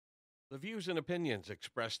The views and opinions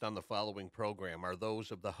expressed on the following program are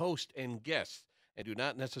those of the host and guests and do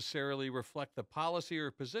not necessarily reflect the policy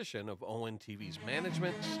or position of ONTV's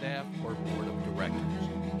management, staff, or board of directors.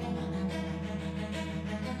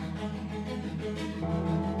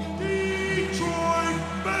 Detroit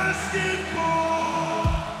basketball!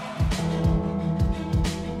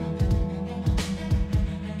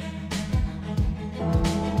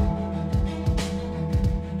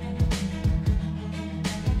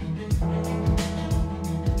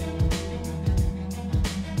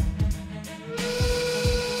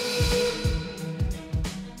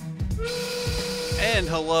 And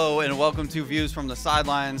hello and welcome to Views from the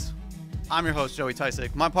Sidelines. I'm your host, Joey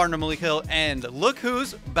Tysick, my partner, Malik Hill, and look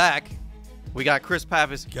who's back. We got Chris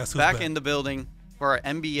Pappas back in the building for our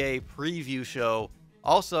NBA preview show.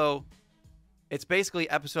 Also, it's basically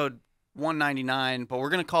episode 199, but we're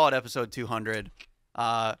going to call it episode 200.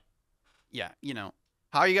 How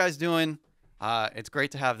are you guys doing? It's great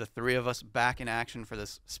to have the three of us back in action for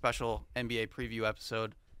this special NBA preview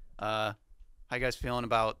episode. How you guys feeling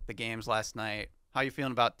about the games last night? How you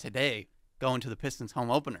feeling about today going to the Pistons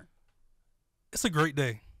home opener? It's a great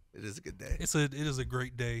day. It is a good day. It is a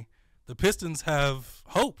great day. The Pistons have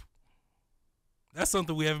hope. That's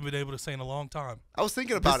something we haven't been able to say in a long time. I was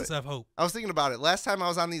thinking about it. Pistons have hope. I was thinking about it. Last time I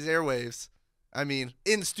was on these airwaves,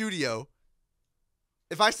 in studio,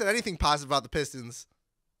 if I said anything positive about the Pistons,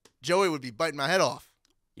 Joey would be biting my head off.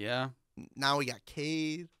 Yeah. Now we got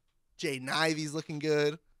Cade. Jay Nivy's looking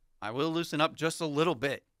good. I will loosen up just a little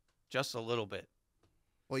bit. Just a little bit.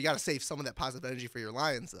 Well, you got to save some of that positive energy for your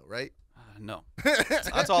Lions, though, right? No.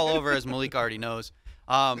 That's all over, as Malik already knows.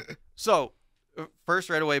 So, first,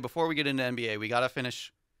 right away, before we get into NBA, we got to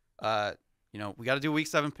finish, we got to do Week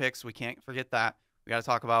 7 picks. We can't forget that. We got to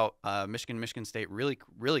talk about Michigan State really,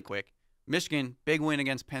 really quick. Michigan, big win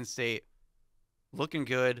against Penn State. Looking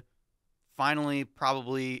good. Finally,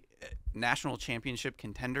 probably national championship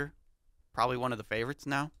contender. Probably one of the favorites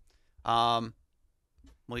now.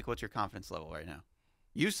 Malik, what's your confidence level right now?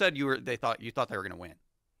 You said you thought they were going to win.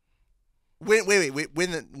 Wait,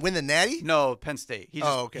 win the Natty? No, Penn State. He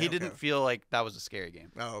didn't okay. feel like that was a scary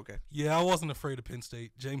game. Oh, okay. Yeah, I wasn't afraid of Penn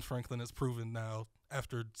State. James Franklin has proven now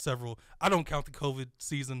after several. I don't count the COVID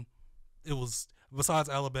season. It was besides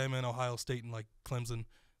Alabama and Ohio State and like Clemson.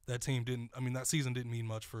 That season didn't mean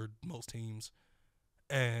much for most teams,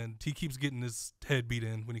 and he keeps getting his head beat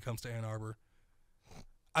in when he comes to Ann Arbor.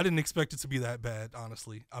 I didn't expect it to be that bad,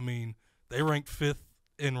 honestly. They ranked 5th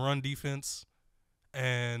in run defense,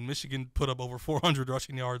 and Michigan put up over 400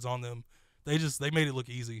 rushing yards on them. They made it look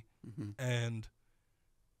easy. Mm-hmm. And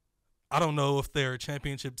I don't know if they're a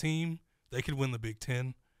championship team. They could win the Big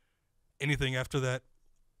Ten. Anything after that,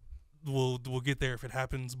 we'll get there if it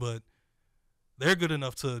happens, but they're good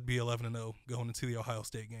enough to be 11-0 going into the Ohio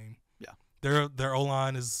State game. Yeah. Their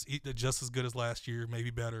O-line is just as good as last year,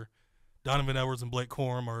 maybe better. Donovan Edwards and Blake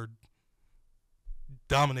Corum are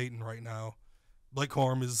dominating right now. Blake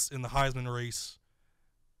Corum is in the Heisman race.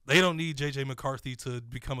 They don't need J.J. McCarthy to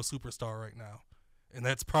become a superstar right now. And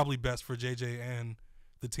that's probably best for J.J. and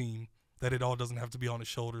the team, that it all doesn't have to be on his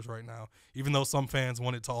shoulders right now, even though some fans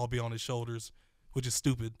want it to all be on his shoulders, which is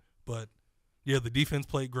stupid. But, yeah, the defense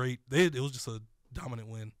played great. It was just a dominant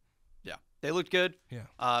win. Yeah, they looked good.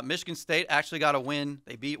 Yeah. Michigan State actually got a win.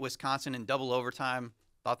 They beat Wisconsin in double overtime.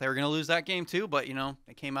 Thought they were going to lose that game too, but,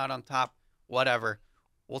 they came out on top. Whatever.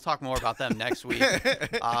 We'll talk more about them next week.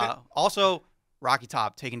 Also, Rocky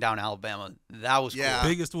Top taking down Alabama. That was cool.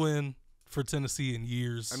 Biggest win for Tennessee in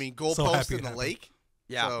years. Goalposts in the lake.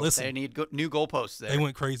 Yeah, so, listen, they need new goalposts there. They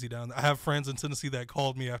went crazy down there. I have friends in Tennessee that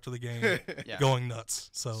called me after the game going nuts.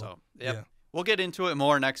 So yep. Yeah. We'll get into it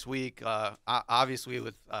more next week, obviously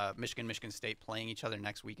with Michigan State playing each other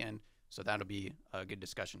next weekend, so that'll be a good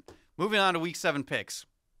discussion. Moving on to Week 7 picks.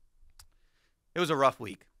 It was a rough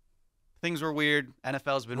week. Things were weird.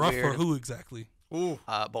 NFL's been rough weird. for who exactly? Ooh.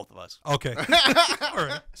 Both of us. Okay. All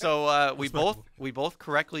right. So we both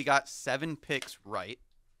correctly got 7 picks right.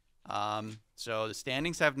 So the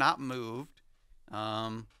standings have not moved.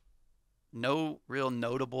 No real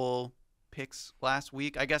notable picks last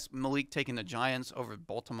week. I guess Malik taking the Giants over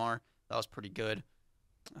Baltimore. That was pretty good.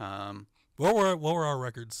 What were our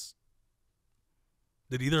records?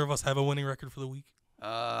 Did either of us have a winning record for the week?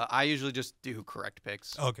 I usually just do correct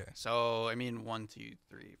picks. Okay. So, 1, 2,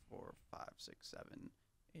 3, 4, 5, 6, 7,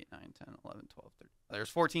 8, 9, 10, 11, 12, 13. There's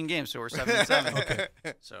 14 games, so we're 7-7. Okay.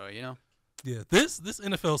 So, Yeah, this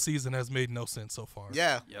NFL season has made no sense so far.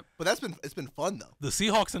 Yeah. Yep. But it's been fun though. The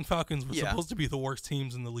Seahawks and Falcons were supposed to be the worst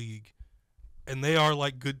teams in the league, and they are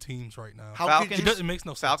like good teams right now. Falcons, it makes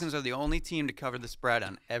no sense. Falcons are the only team to cover the spread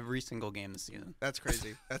on every single game this season. That's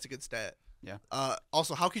crazy. That's a good stat. Yeah.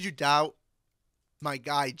 Also, how could you doubt my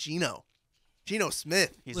guy Geno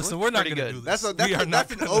Smith? Listen, we're not going to do this.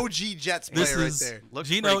 That's an OG Jets player right there.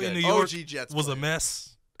 Geno in New York OG Jets was player. a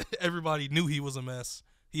mess. Everybody knew he was a mess.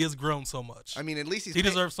 He has grown so much. I mean, at least he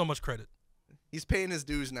deserves so much credit. He's paying his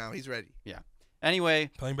dues now. He's ready. Yeah. Anyway,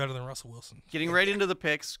 playing better than Russell Wilson. Getting right into the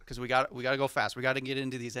picks because we got to go fast. We got to get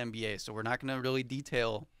into these NBA, so we're not going to really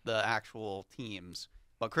detail the actual teams.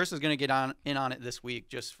 But Chris is going to get in on it this week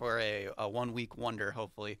just for a 1 week wonder,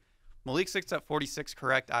 hopefully. Malik 6 at 46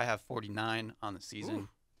 correct. I have 49 on the season. Ooh.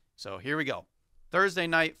 So here we go. Thursday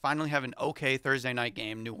night, finally have an okay Thursday night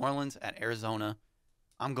game. New Orleans at Arizona.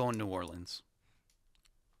 I'm going New Orleans.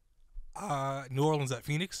 New Orleans at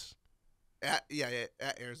Phoenix? At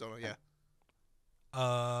Arizona, yeah.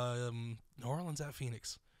 New Orleans at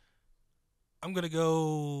Phoenix. I'm going to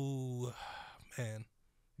go, man.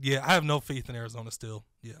 Yeah, I have no faith in Arizona still.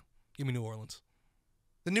 Yeah, give me New Orleans.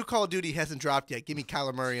 The new Call of Duty hasn't dropped yet. Give me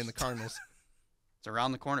Kyler Murray and the Cardinals. It's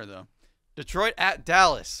around the corner, though. Detroit at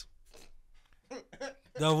Dallas.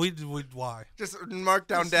 No, why? Just mark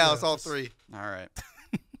down Dallas, all three. All right.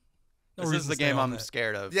 This is the game I'm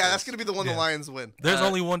scared of. Yeah, that's going to be the one the Lions win. There's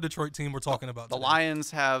only one Detroit team we're talking about today. The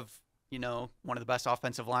Lions have, one of the best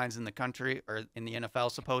offensive lines in the country, or in the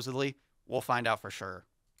NFL, supposedly. We'll find out for sure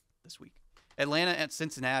this week. Atlanta at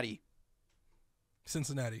Cincinnati.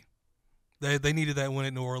 Cincinnati. They needed that win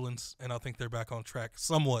at New Orleans, and I think they're back on track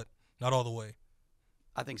somewhat, not all the way.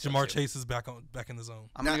 I think so. Jamar Chase is back in the zone.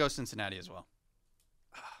 I'm going to go Cincinnati as well.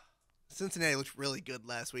 Cincinnati looked really good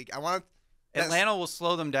last week. Atlanta will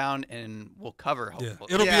slow them down and will cover, hopefully.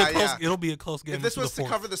 Yeah. It'll be a close game. If this was to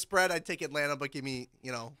cover the spread, I'd take Atlanta, but give me,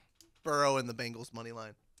 Burrow and the Bengals money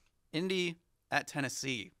line. Indy at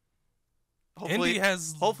Tennessee.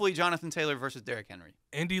 Hopefully Jonathan Taylor versus Derrick Henry.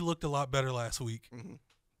 Indy looked a lot better last week. Mm-hmm.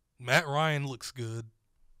 Matt Ryan looks good.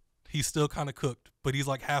 He's still kind of cooked, but he's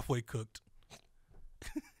like halfway cooked.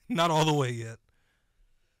 Not all the way yet.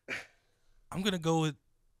 I'm going to go with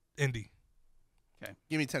Indy. Okay.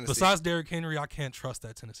 Give me Tennessee. Besides Derrick Henry, I can't trust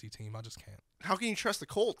that Tennessee team. I just can't. How can you trust the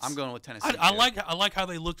Colts? I'm going with Tennessee. I like how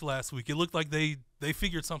they looked last week. It looked like they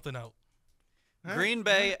figured something out. Green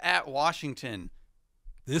Bay at Washington.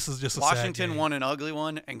 This is just a Washington sad game. won an ugly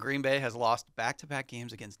one, and Green Bay has lost back-to-back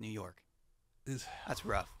games against New York. That's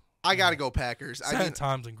rough. I got to go Packers. Sad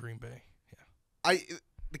times in Green Bay. Yeah.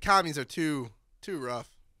 The commies are too rough.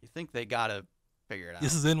 You think they got to figure it out.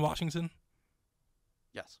 This is in Washington?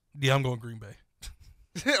 Yes. Yeah, I'm going Green Bay.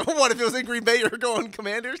 What, if it was in Green Bay, you're going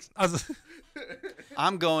Commanders?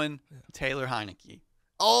 I'm going Taylor Heineke.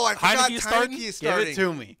 Oh, I forgot Heineke is starting? Give it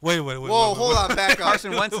to me. Wait. Whoa, hold on, back up.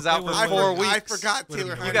 Carson Wentz is out for 4 weeks. I forgot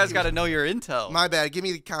Taylor Heineke. You guys got to know your intel. My bad. Give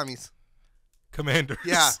me the commies. Commanders.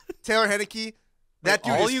 Yeah, Taylor Heineke. That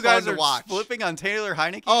dude all is you guys fun are to watch. flipping on Taylor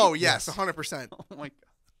Heineke? Oh, yes, 100%. Oh, my God.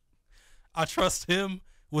 I trust him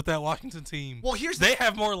with that Washington team. Well, they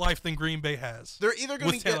have more life than Green Bay has. They're either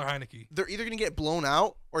going to get Taylor Heineke. They're either going to get blown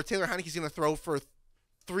out, or Taylor Heineke's going to throw for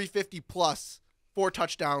 350 plus, 4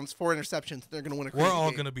 touchdowns, 4 interceptions. They're going to win a crazy We're all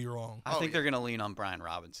game. going to be wrong. I think they're going to lean on Brian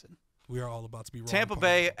Robinson. We are all about to be wrong. Tampa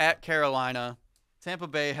Bay at Carolina. Tampa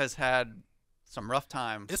Bay has had some rough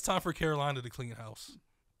times. It's time for Carolina to clean house.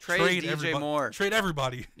 Trade DJ Moore. Trade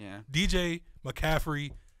everybody. Yeah. DJ, McCaffrey.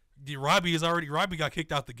 Robbie got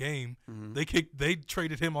kicked out the game. Mm-hmm. They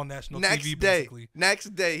traded him on national TV basically.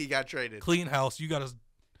 Next day he got traded. Clean house. You got a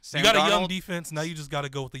Darnold, young defense. Now you just got to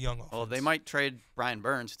go with the young offense. Well, they might trade Brian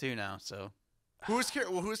Burns too now. So who's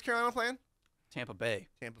Carolina playing? Tampa Bay.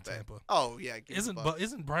 Tampa. Oh yeah.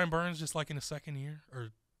 Isn't Brian Burns just like in his second year or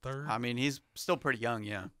third? I mean, he's still pretty young.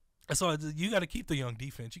 Yeah. So you got to keep the young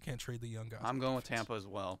defense. You can't trade the young guys. I'm going with Tampa as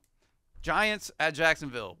well. Giants at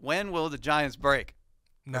Jacksonville. When will the Giants break?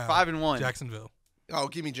 Now, 5-1. Jacksonville. Oh,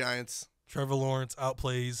 give me Giants. Trevor Lawrence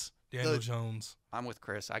outplays Daniel Jones. I'm with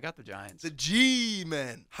Chris. I got the Giants. The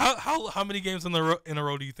G-men. How many games in a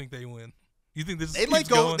row do you think they win? You think this? They might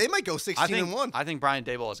go 16-1. I think Brian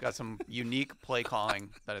Daboll has got some unique play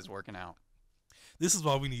calling that is working out. This is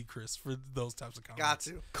why we need Chris for those types of comments. Got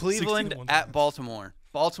to. Cleveland at Baltimore.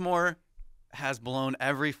 Baltimore has blown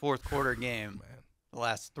every fourth quarter game the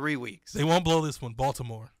last 3 weeks. They won't blow this one.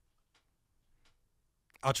 Baltimore.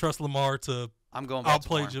 I trust Lamar to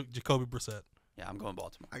outplay Jacoby Brissett. Yeah, I'm going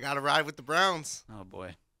Baltimore. I got to ride with the Browns. Oh,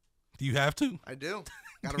 boy. Do you have to? I do.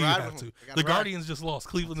 Got to ride with them. The Guardians just lost.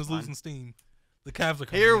 Cleveland is losing steam. The Cavs are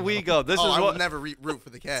coming Here we go. I will never root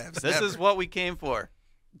for the Cavs. This is what we came for.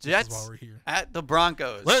 Jets while we're here. at the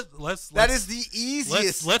Broncos. That is the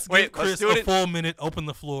easiest. Let's Wait, give Chris let's do a it. full minute. Open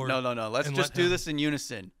the floor. No. Let's and just let do him- this in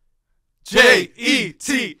unison. Jets,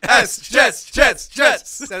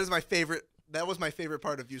 Jets. That is my favorite. That was my favorite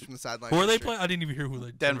part of Views from the Sideline. Who are they yesterday. playing? I didn't even hear who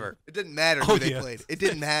they. Denver. It didn't matter Oh, who they yeah. played. It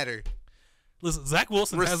didn't matter. Listen, Zach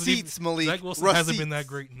Wilson Receipts, Malik. Zach Wilson hasn't Receipts. been that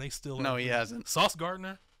great, and they still. No, are. he hasn't. Sauce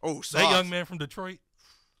Gardner, Oh, that Sauce. young man from Detroit.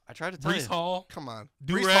 I tried to tell Brees you. Hall, Come on.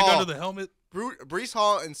 do Brees rag Hall. under the helmet. Brees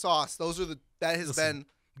Hall and Sauce. Those are that has Listen, been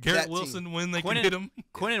Garrett that Wilson team. when they Quinnen- can hit him.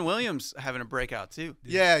 Quinnen Williams having a breakout too.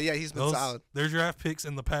 Yeah, he's been solid. Their draft picks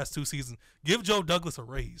in the past 2 seasons. Give Joe Douglas a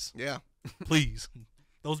raise, Yeah. please.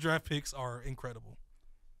 Those draft picks are incredible.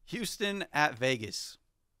 Houston at Vegas.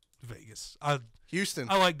 Vegas. I Houston.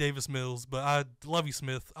 like Davis Mills, but I Lovie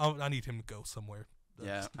Smith. I need him to go somewhere.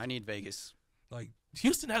 Yeah, I need Vegas. Like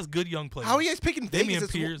Houston has good young players. How are you guys picking Damian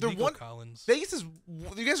Vegas? Pierce, They're Nico one. Collins. Vegas is.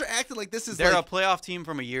 You guys are acting like this is They're like a playoff team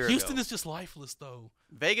from a year Houston ago. is just lifeless though.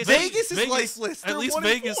 Vegas Vegas is lifeless. They're At least 1-4.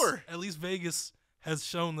 Vegas. At least Vegas has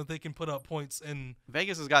shown that they can put up points and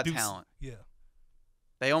Vegas has got do talent. Yeah.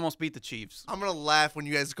 They almost beat the Chiefs. I'm gonna laugh when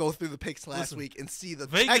you guys go through the picks last Listen, week and see the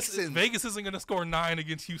Vegas Texans. isn't going to score 9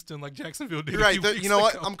 against Houston like Jacksonville did. You're a right. few You weeks know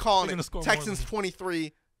what? ago. I'm calling They're gonna it. score more Texans than-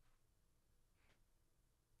 23.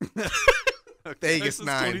 Okay. Vegas Texans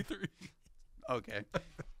 9. 23. Okay.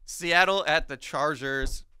 Seattle at the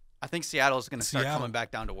Chargers. I think Seattle is going to start Seattle. coming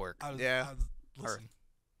back down to work. Yeah. Listen,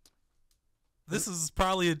 this is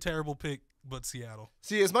probably a terrible pick, but Seattle.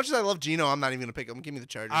 See, as much as I love Geno, I'm not even gonna pick him. Give me the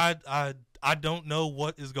Chargers. I don't know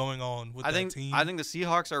what is going on with I that think team. I think the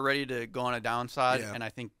Seahawks are ready to go on a downside, Yeah. and I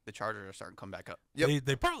think the Chargers are starting to come back up. Yep.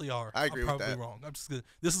 they probably are. I agree I'm with probably that. wrong. I'm just gonna,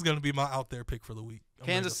 this is going to be my out there pick for the week. I'm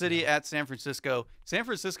gonna Kansas go City Seattle. at San Francisco. San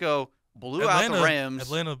Francisco blew out the Rams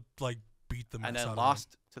Atlanta like beat the mess and out then of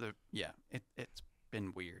lost to the it's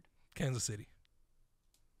been weird. them. Kansas City.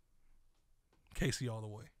 Casey all the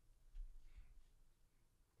way.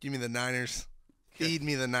 Give me the Niners. Feed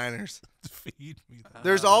me the Niners. Feed me that.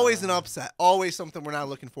 There's always an upset. Always something we're not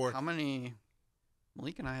looking for. How many?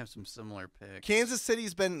 Malik and I have some similar picks. Kansas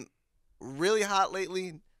City's been really hot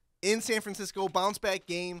lately. In San Francisco, bounce back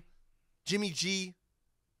game. Jimmy G.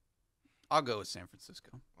 I'll go with San Francisco.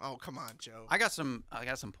 Oh, come on, Joe. I got some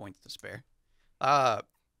points to spare.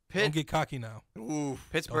 Don't get cocky now. Ooh.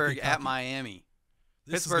 Pittsburgh get at cocky. Miami.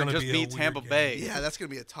 This is Pittsburgh gonna just be a beat weird Tampa game. Bay. Yeah, that's going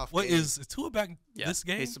to be a tough What game. is Tua back Yeah, this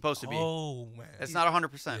game? he's supposed to be. Oh man, It's not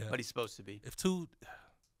 100%, Yeah. but he's supposed to be. If Tua,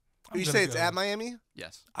 I'm You gonna say it's go. at Miami?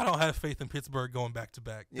 Yes. I don't have faith in Pittsburgh going back to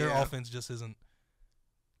back. Their Yeah. offense just isn't.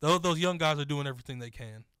 Those young guys are doing everything they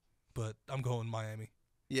can, but I'm going Miami.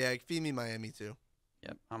 Yeah, feed me Miami too.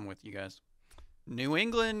 Yep, I'm with you guys. New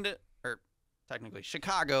England, or technically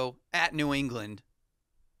Chicago at New England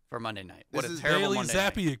for Monday night. What This a is terrible Bailey Monday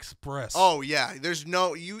Zappi night. Express. Oh yeah, there's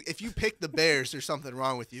no you. If you pick the Bears, there's something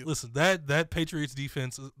wrong with you. Listen, that Patriots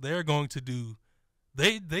defense, they're going to do.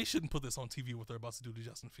 They shouldn't put this on TV. What they're about to do to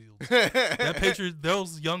Justin Fields. That Patriots,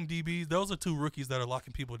 those young DBs, those are 2 rookies that are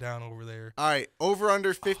locking people down over there. All right, over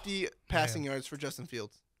under 50 passing yards for Justin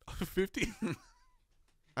Fields. 50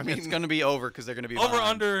 I mean, It's going to be over because they're going to be over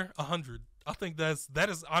behind. under 100. I think that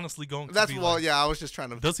is honestly going to that's be. well, like, yeah. I was just trying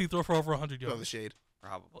to Does he throw for over 100 throw the yards? shade.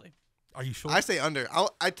 Probably. Are you sure? I say under.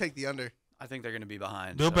 I'd take the under. I think they're going to be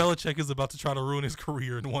behind. Bill so. Belichick is about to try to ruin his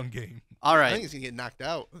career in one game. All I right. think he's gonna get knocked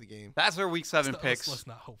out of the game. That's our Week 7 picks. Let's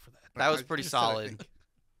not hope for that. That was I pretty just said I solid. think.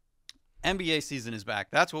 NBA season is back.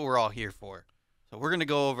 That's what we're all here for. So we're going to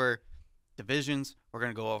go over divisions. We're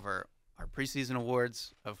going to go over our preseason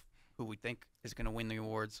awards of who we think is going to win the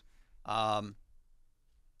awards. And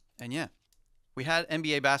yeah, we had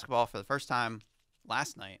NBA basketball for the first time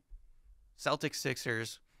last night. Celtics,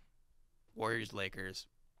 Sixers, Warriors, Lakers.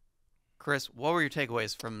 Chris, what were your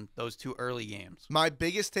takeaways from those 2 early games? My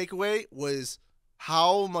biggest takeaway was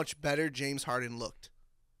how much better James Harden looked.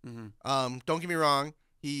 Mm-hmm. Don't get me wrong.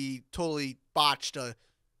 He totally botched a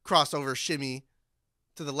crossover shimmy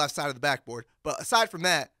to the left side of the backboard. But aside from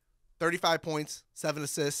that, 35 points, 7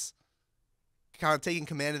 assists, kind of taking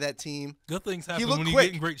command of that team. Good things happen looked when you quick.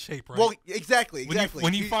 get in great shape, right? Well, exactly.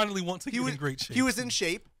 when you finally want to get in great shape. He was in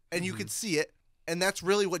shape, and you could see it. And that's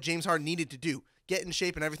really what James Harden needed to do. Get in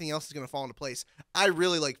shape, and everything else is going to fall into place. I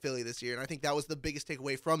really like Philly this year, and I think that was the biggest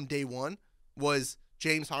takeaway from day one was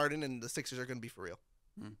James Harden and the Sixers are going to be for real.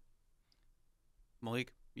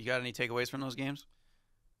 Malik, you got any takeaways from those games?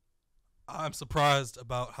 I'm surprised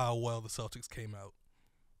about how well the Celtics came out.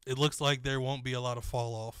 It looks like there won't be a lot of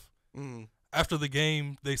fall off. Mm. After the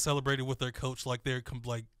game, they celebrated with their coach like they're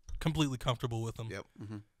completely comfortable with him. Yep.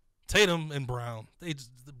 Mm-hmm. Tatum and Brown, they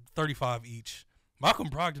just 35 each. Malcolm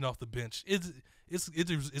Brogdon off the bench.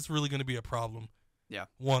 It's really going to be a problem Yeah.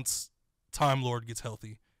 Once Time Lord gets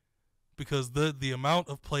healthy, because the amount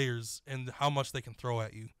of players and how much they can throw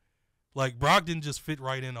at you, like Brogdon just fit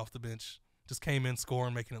right in off the bench, just came in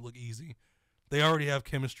scoring, making it look easy. They already have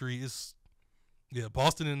chemistry.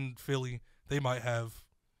 Boston and Philly, they might have.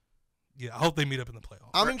 Yeah, I hope they meet up in the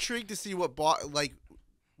playoffs. I'm intrigued to see what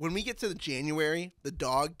when we get to January, the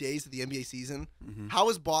dog days of the NBA season. How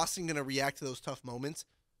is Boston going to react to those tough moments?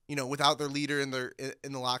 Without their leader in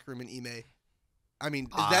the locker room in Ime. I mean,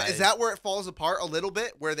 is that where it falls apart a little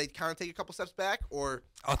bit, where they kind of take a couple steps back, or?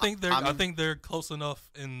 I think they're close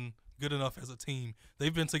enough and good enough as a team.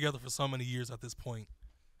 They've been together for so many years at this point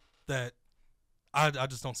that I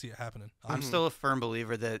just don't see it happening. I'm still a firm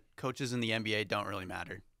believer that coaches in the NBA don't really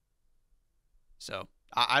matter. So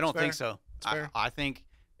I don't think so. I think,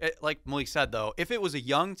 like Malik said, though, if it was a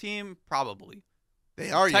young team, probably.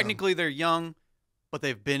 They are technically they're young, but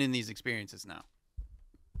they've been in these experiences now.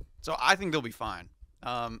 So I think they'll be fine.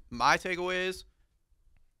 My takeaway is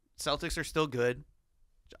Celtics are still good.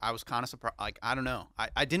 I was kind of surprised. Like, I don't know.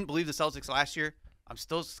 I didn't believe the Celtics last year. I'm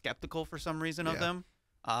still skeptical for some reason of them.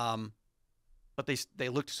 But they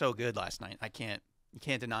looked so good last night. You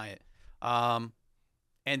can't deny it. And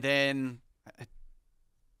then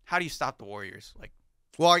how do you stop the Warriors?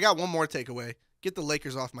 Well, I got one more takeaway. Get the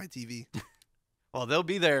Lakers off my TV. Well, they'll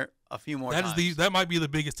be there a few more times. That might be the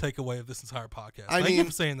biggest takeaway of this entire podcast. Thank you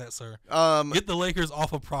for saying that, sir. Get the Lakers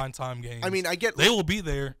off of primetime games. I mean, they will be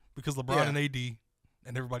there because LeBron and AD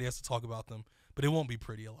and everybody has to talk about them, but it won't be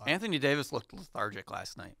pretty a lot. Anthony Davis looked lethargic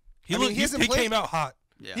last night. He came out hot.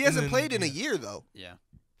 Yeah. He hasn't played in a year, though. Yeah.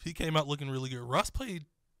 He came out looking really good. Russ played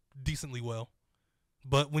decently well,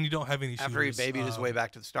 but when you don't have any after shooters, he babied his way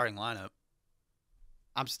back to the starting lineup,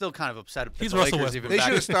 I'm still kind of upset. He's Russell Westbrook. They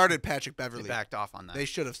should have started Patrick Beverly. They backed off on that. They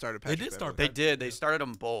should have started Patrick Beverly. They did. They started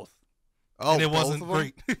them both. Oh, and it wasn't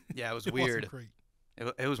great. Yeah, it was weird. Wasn't great.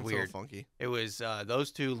 It was weird. So funky. It was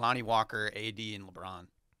those two, Lonnie Walker, AD, and LeBron.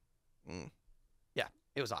 Yeah,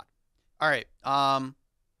 it was odd. All right.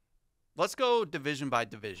 Let's go division by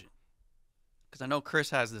division, because I know Chris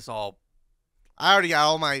has this all. I already got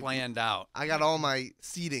all my planned out. I got all my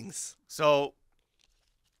seedings. So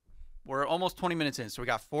we're almost 20 minutes in, so we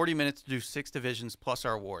got 40 minutes to do 6 divisions plus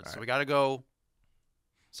our awards. All So right. we got to go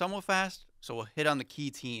somewhat fast. So we'll hit on the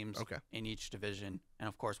key teams Okay. in each division, and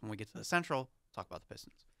of course, when we get to the Central, talk about the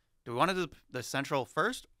Pistons. Do we want to do the Central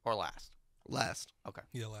first or last? Last. Okay.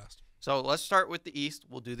 Yeah, last. So let's start with the East.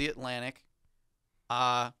 We'll do the Atlantic.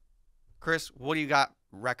 Chris, what do you got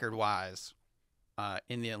record-wise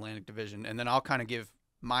in the Atlantic Division? And then I'll kind of give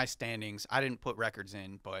my standings. I didn't put records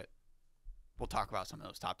in, but we'll talk about some of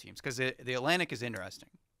those top teams because the Atlantic is interesting.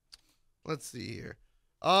 Let's see here.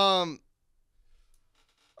 I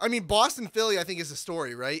mean, Boston, Philly, I think is a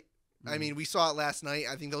story, right? I mean, we saw it last night.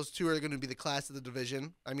 I think those two are going to be the class of the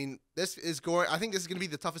division. I mean, I think this is going to be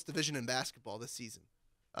the toughest division in basketball this season.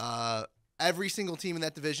 Every single team in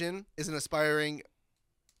that division is an aspiring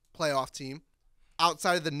playoff team.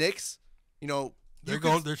 Outside of the Knicks, they're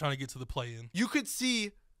trying to get to the play-in. You could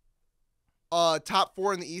see top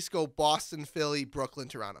 4 in the East go Boston, Philly, Brooklyn,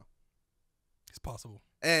 Toronto. It's possible.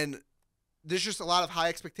 And there's just a lot of high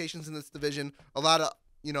expectations in this division. A lot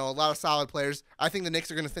of solid players. I think the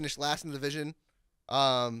Knicks are going to finish last in the division,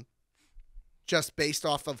 just based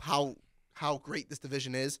off of how great this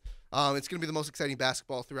division is. It's going to be the most exciting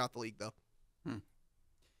basketball throughout the league, though.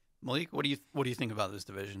 Malik, what do you think about this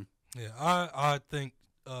division? Yeah, I think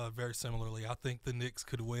very similarly. I think the Knicks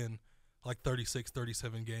could win like 36,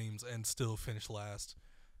 37 games and still finish last.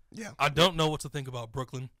 Yeah. I don't know what to think about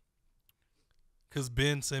Brooklyn because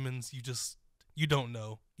Ben Simmons, you don't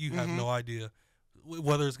know. You have no idea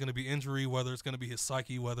whether it's going to be injury, whether it's going to be his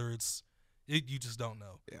psyche, you just don't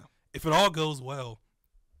know. Yeah. If it all goes well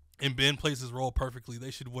and Ben plays his role perfectly,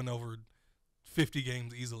 they should win over 50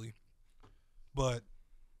 games easily. But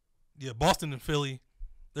yeah, Boston and Philly,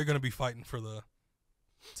 they're going to be fighting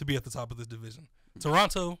to be at the top of this division.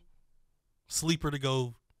 Toronto, sleeper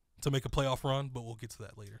to make a playoff run, but we'll get to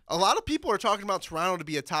that later. A lot of people are talking about Toronto to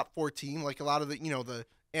be a top 4 team, like a lot of the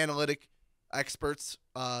analytic experts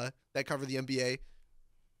that cover the NBA.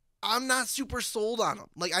 I'm not super sold on them.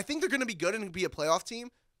 Like, I think they're going to be good and be a playoff team.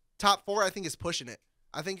 Top 4, I think, is pushing it.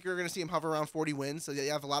 I think you're going to see them hover around 40 wins, so they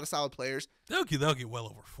have a lot of solid players. They'll get well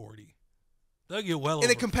over 40. They'll get well in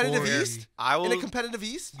over a competitive 40. East. In a competitive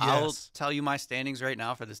East, I will tell you my standings right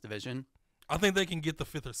now for this division. I think they can get the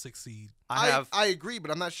 5th or 6th seed. I agree,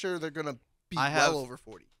 but I'm not sure they're going to be well over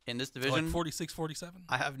 40. In this division, like 46, 47?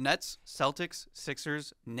 I have Nets, Celtics,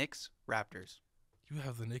 Sixers, Knicks, Raptors. You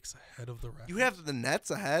have the Knicks ahead of the Raptors. You have the Nets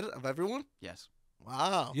ahead of everyone? Yes.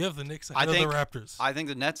 Wow. You have the Knicks I ahead of think- the Raptors. I think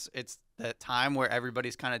the Nets, it's that time where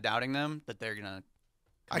everybody's kind of doubting them that they're gonna.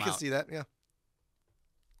 I can see that. Yeah.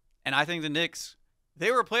 And I think the Knicks,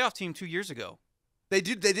 they were a playoff team 2 years ago. They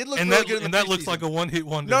did look and really that, good in and the that looks preseason. like a one-hit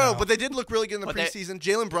wonder. No, now. but they did look really good in the But they- preseason.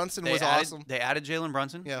 Jalen Brunson was added, awesome. They added Jalen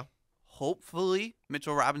Brunson. Yeah. Hopefully,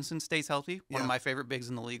 Mitchell Robinson stays healthy. One Yeah. of my favorite bigs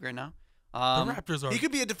in the league right now. the Raptors are. He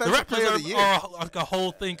could be a The defensive player Raptors of the year. are like a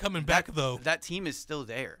whole thing coming back though. That team is still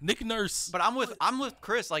there. Nick Nurse. But I'm with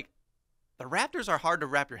Chris. Like, the Raptors are hard to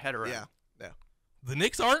wrap your head around. Yeah. The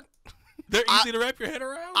Knicks aren't. They're easy to wrap your head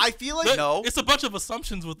around. I feel like No. It's a bunch of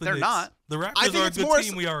assumptions with the They're Knicks. not. The I Raptors think are a it's good more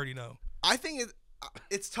team. We already know. I think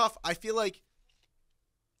it's tough. I feel like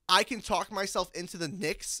I can talk myself into the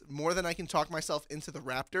Knicks more than I can talk myself into the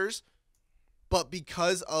Raptors. But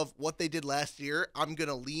because of what they did last year, I'm going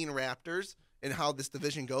to lean Raptors and how this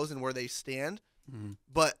division goes and where they stand. Mhm.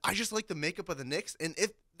 But I just like the makeup of the Knicks. And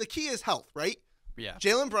if the key is health, right? Yeah.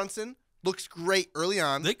 Jalen Brunson looks great early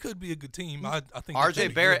on. They could be a good team. I think RJ they'd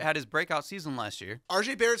be Barrett good. had his breakout season last year.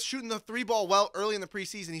 RJ Barrett's shooting the 3-ball well early in the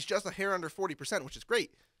preseason. He's just a hair under 40%, which is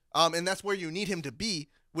great. And that's where you need him to be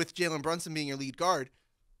with Jalen Brunson being your lead guard.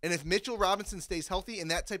 And if Mitchell Robinson stays healthy in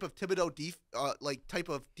that type of Thibodeau type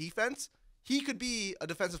of defense, he could be a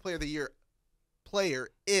defensive player of the year player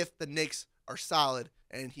if the Knicks are solid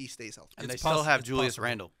and he stays healthy. And It's they still have it's Julius possible.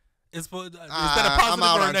 Randle. Is that a I'm positive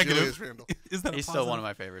out or a on negative? Julius Randle. Is that a He's positive? still one of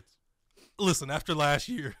my favorites. Listen, after last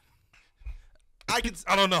year, I could.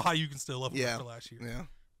 I don't know how you can still love him Yeah. after last year. Yeah,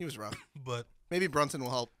 he was rough. But Maybe Brunson will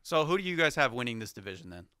help. So who do you guys have winning this division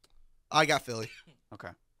then? I got Philly. Okay.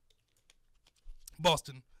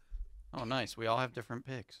 Boston. Oh, nice. We all have different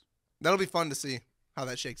picks. That'll be fun to see how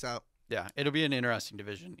that shakes out. Yeah, it'll be an interesting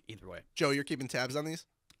division either way. Joe, you're keeping tabs on these?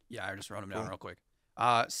 Yeah, I just wrote them down Cool. real quick.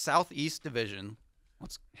 Southeast Division.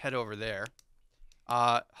 Let's head over there.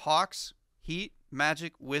 Hawks, Heat,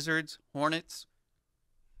 Magic, Wizards, Hornets.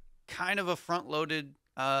 Kind of a front-loaded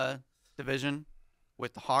division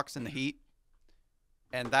with the Hawks and the Heat.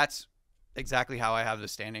 And that's exactly how I have the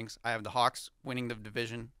standings. I have the Hawks winning the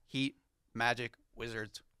division, Heat, Magic,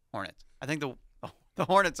 Wizards, Hornets. I think the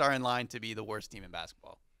Hornets are in line to be the worst team in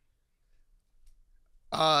basketball.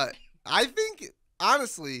 I think,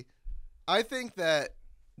 honestly, that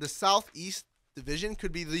the Southeast Division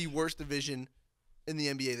could be the worst division in the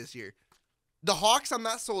NBA this year. The Hawks, I'm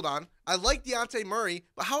not sold on. I like Dejounte Murray,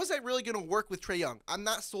 but how is that really going to work with Trae Young? I'm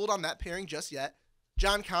not sold on that pairing just yet.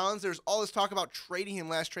 John Collins, there's all this talk about trading him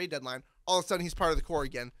last trade deadline. All of a sudden, he's part of the core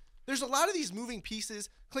again. There's a lot of these moving pieces.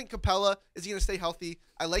 Clint Capella, is he going to stay healthy?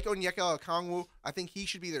 I like Onyeka Okongwu. I think he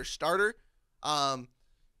should be their starter. But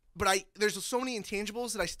there's so many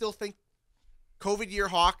intangibles that I still think COVID year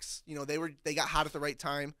Hawks, they got hot at the right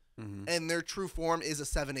time, and their true form is a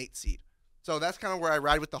 7-8 seed. So that's kind of where I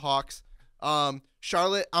ride with the Hawks.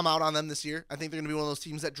 Charlotte, I'm out on them this year. I think they're going to be one of those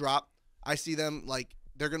teams that drop. I see them like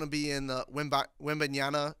they're going to be in the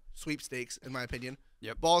Wembanyama sweepstakes, in my opinion.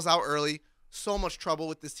 Yep. Ball's out early. So much trouble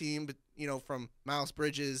with this team, but from Miles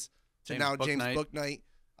Bridges to now James Bouknight.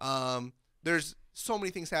 There's so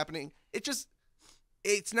many things happening.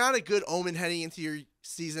 It's not a good omen heading into your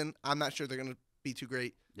season. I'm not sure they're going to be too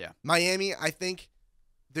great. Yeah. Miami, I think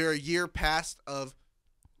they're a year past of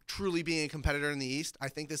truly being a competitor in the East. I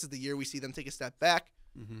think this is the year we see them take a step back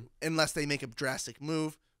unless they make a drastic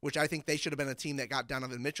move, which I think they should have been a team that got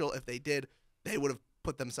Donovan Mitchell. If they did, they would have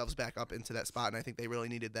put themselves back up into that spot, and I think they really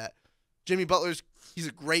needed that. Jimmy Butler's he's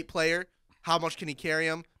a great player. How much can he carry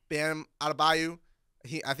him? Bam Adebayo,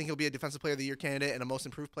 I think he'll be a Defensive Player of the Year candidate and a Most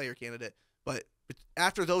Improved Player candidate. But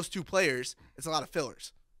after those two players, it's a lot of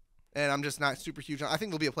fillers. And I'm just not super huge on. I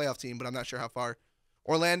think they'll be a playoff team, but I'm not sure how far.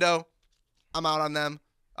 Orlando, I'm out on them.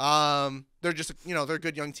 They're just they're a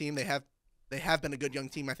good young team. They have been a good young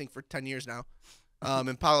team, I think, for 10 years now.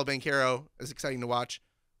 And Paolo Banchero is exciting to watch.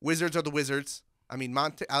 Wizards are the Wizards. I mean,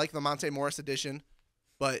 I like the Monte Morris edition,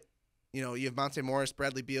 but you have Monte Morris,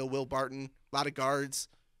 Bradley Beal, Will Barton, a lot of guards.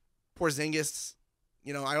 Porzingis,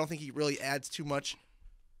 I don't think he really adds too much.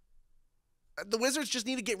 The Wizards just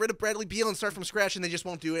need to get rid of Bradley Beal and start from scratch, and they just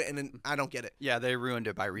won't do it, and then I don't get it. Yeah, they ruined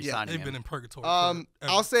it by re-signing They've him. been in purgatory.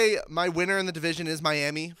 I'll say my winner in the division is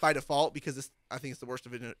Miami by default because I think it's the worst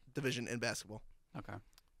division in basketball. Okay.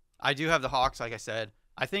 I do have the Hawks, like I said.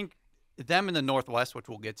 I think them in the Northwest, which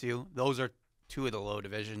we'll get to, those are two of the low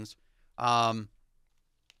divisions. I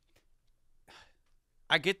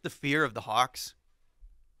get the fear of the Hawks,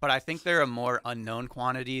 but I think they're a more unknown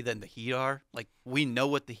quantity than the Heat are. Like, we know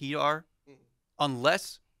what the Heat are.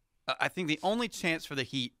 Unless, I think the only chance for the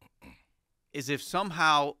Heat is if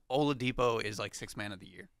somehow Oladipo is like Sixth Man of the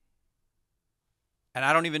Year. And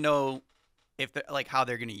I don't even know if how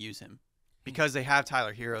they're going to use him. because they have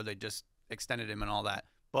Tyler Hero, they just extended him and all that.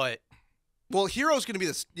 But well, Hero's going to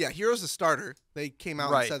be Hero's the starter. They came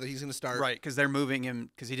out and said that he's going to start. Right, because they're moving him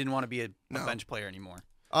because he didn't want to be a bench player anymore.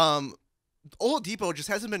 Oladipo just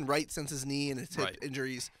hasn't been right since his knee and his hip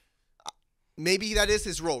injuries. Maybe that is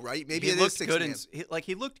his role, right? Maybe it is six man.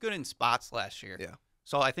 He looked good in spots last year. Yeah.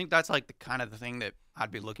 So I think that's like the kind of the thing that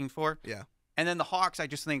I'd be looking for. Yeah. And then the Hawks, I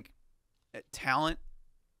just think their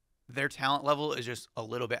talent level is just a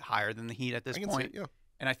little bit higher than the Heat at this point. Yeah.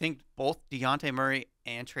 And I think both DeJounte Murray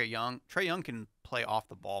and Trae Young can play off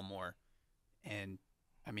the ball more. And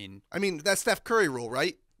I mean that's Steph Curry role,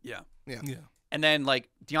 right? Yeah. Yeah. Yeah. And then like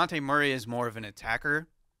DeJounte Murray is more of an attacker,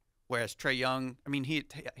 whereas Trae Young, I mean he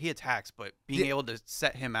attacks, but being able to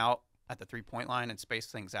set him out at the 3-point line and space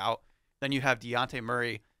things out. Then you have DeJounte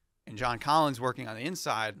Murray and John Collins working on the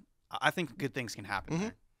inside. I think good things can happen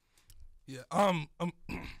there. Yeah. I'm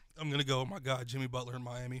gonna go with my guy Jimmy Butler in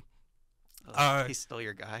Miami. He's still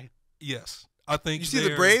your guy. Yes, I think. You see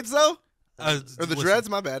the braids though, or the dreads?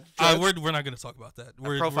 My bad. We're not going to talk about that.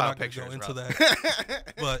 We're not going to go into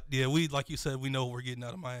that. But yeah, like you said, we know what we're getting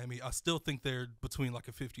out of Miami. I still think they're between like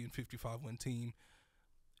a 50 and 55 win team.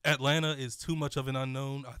 Atlanta is too much of an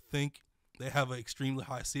unknown. I think they have an extremely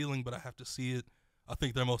high ceiling, but I have to see it. I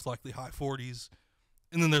think they're most likely high 40s,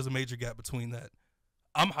 and then there's a major gap between that.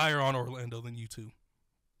 I'm higher on Orlando than you two.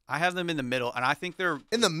 I have them in the middle, and I think they're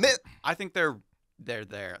in the mid. I think they're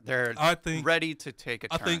there. They're ready to take a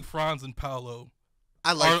turn. I think Franz and Paolo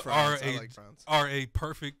are a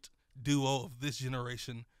perfect duo of this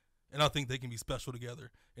generation, and I think they can be special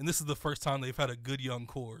together. And this is the first time they've had a good young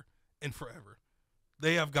core in forever.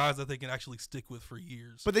 They have guys that they can actually stick with for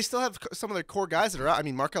years. But they still have some of their core guys that are out. I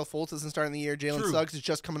mean, Markelle Fultz isn't starting the year. Jalen Suggs is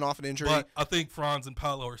just coming off an injury. But I think Franz and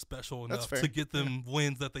Paolo are special enough to get them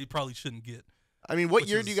wins that they probably shouldn't get. I mean, what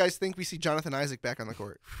year do you guys think we see Jonathan Isaac back on the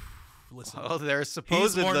court? Listen, there's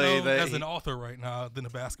supposedly he's more known as an author right now than a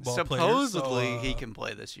basketball player. Supposedly he can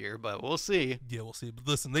play this year, but we'll see. Yeah, we'll see. But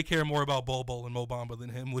listen, they care more about Bol Bol and Mo Bamba than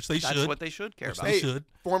him, which they should. That's what they should care about. They should.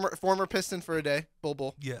 Former Piston for a day, Bol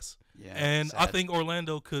Bol. Yes. Yeah, and sad. I think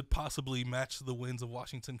Orlando could possibly match the wins of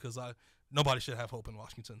Washington because nobody should have hope in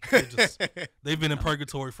Washington. They've been in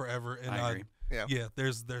purgatory forever, and I agree.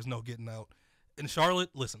 There's no getting out. In Charlotte,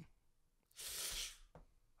 listen,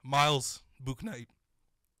 Miles Bouknight,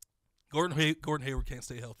 Gordon Hayward can't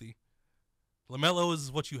stay healthy. LaMelo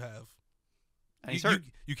is what you have. And he's hurt.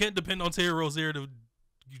 You can't depend on Terry Rozier to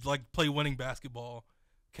play winning basketball.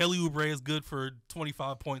 Kelly Oubre is good for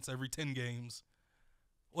 25 points every 10 games.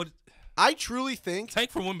 What I truly think tank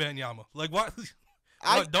for Wembanyama. Why?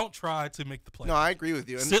 Don't try to make the play. No, I agree with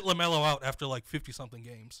you. Sit LaMelo out after 50 something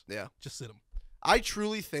games. Yeah, just sit him. I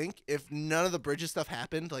truly think if none of the Bridges stuff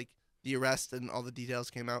happened, like the arrest and all the details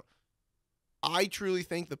came out, I truly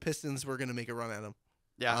think the Pistons were going to make a run at him.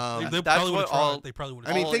 Yeah, they probably would have. They probably would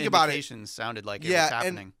have. I mean, think about it. Sounded like it was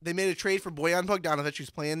happening. And they made a trade for Bojan Bogdanovic, who's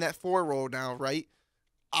playing that 4 role now, right?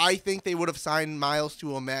 I think they would have signed Miles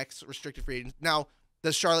to a max restricted free agent. Now,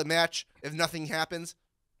 does Charlotte match if nothing happens?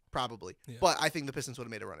 Probably. Yeah. But I think the Pistons would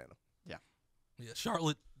have made a run at him. Yeah. Yeah,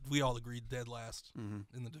 Charlotte, we all agreed, dead last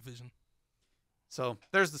in the division. So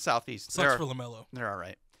there's the Southeast. Sucks for LaMelo. They're all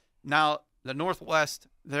right. Now, the Northwest,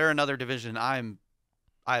 they're another division I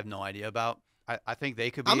have no idea about. I think they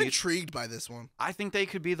could be. I'm intrigued by this one. I think they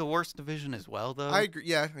could be the worst division as well, though. I agree.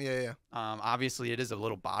 Yeah. Obviously, it is a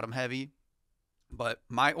little bottom heavy. But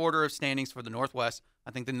my order of standings for the Northwest,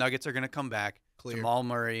 I think the Nuggets are going to come back. Clear. Jamal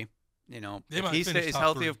Murray, if he stays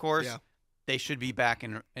healthy, of course, they should be back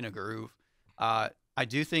in a groove. I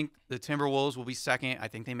do think the Timberwolves will be second. I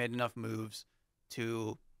think they made enough moves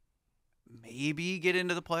to maybe get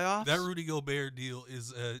into the playoffs. That Rudy Gobert deal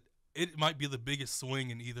is it might be the biggest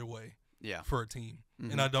swing in either way. Yeah. For a team,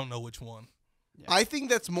 and I don't know which one. Yeah. I think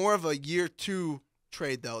that's more of a year 2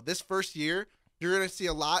 trade, though. This first year, you're going to see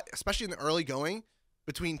a lot, especially in the early going,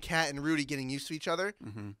 between Cat and Rudy getting used to each other.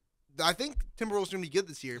 Mm-hmm. I think Timberwolves are going to be good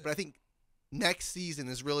this year, but I think next season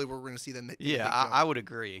is really where we're going to see them. I would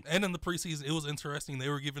agree. And in the preseason, it was interesting. They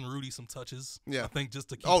were giving Rudy some touches. Yeah. I think just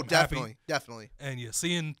to keep him happy. Definitely. And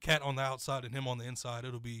seeing Cat on the outside and him on the inside,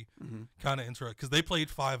 it'll be kind of interesting because they played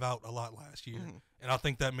 5 out a lot last year, and I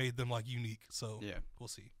think that made them unique. So we'll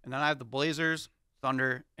see. And then I have the Blazers,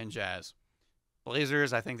 Thunder, and Jazz.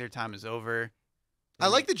 Blazers, I think their time is over. I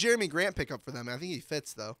like the Jeremy Grant pickup for them. I think he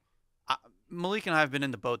fits though. Malik and I have been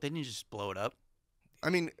in the boat. They need to just blow it up. I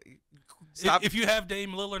mean, if you have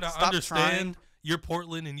Dame Lillard, I understand you're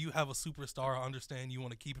Portland and you have a superstar. I understand you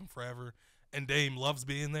want to keep him forever, and Dame loves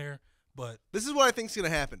being there. But this is what I think is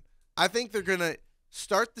going to happen. I think they're going to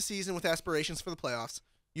start the season with aspirations for the playoffs.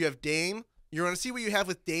 You have Dame, You're going to see what you have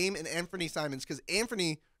with Dame and Anthony Simons because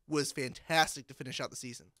Anthony was fantastic to finish out the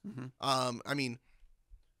season. I mean,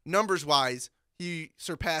 numbers-wise, he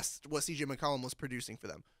surpassed what C.J. McCollum was producing for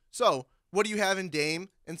them. So, what do you have in Dame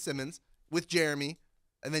and Simmons with Jeremy,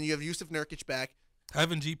 and then you have Yusuf Nurkic back?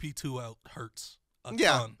 Having GP2 out hurts a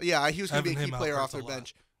Yeah, ton. yeah, he was going to be a Having key him player out off hurts their a lot.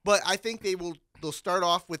 bench. But I think they'll start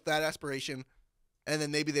off with that aspiration, and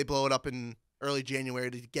then maybe they blow it up in early January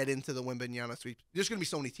to get into the Wembanyama sweep. There's going to be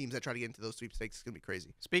so many teams that try to get into those sweepstakes. It's going to be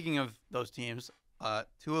crazy. Speaking of those teams,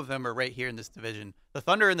 2 of them are right here in this division. The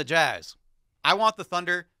Thunder and the Jazz. I want the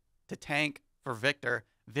Thunder to tank for Victor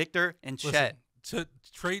and Chet.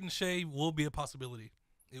 Trading Shea will be a possibility.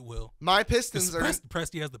 It will. My Pistons are.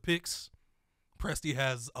 Presti has the picks. Presti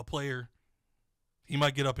has a player. He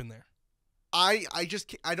might get up in there. I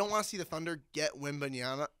don't want to see the Thunder get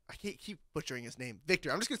Wembanyama. I can't keep butchering his name.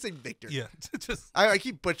 Victor. I'm just gonna say Victor. Yeah, just I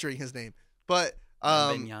keep butchering his name, but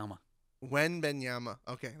Wembanyama. Wembanyama.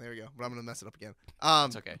 Okay, there we go. But I'm gonna mess it up again.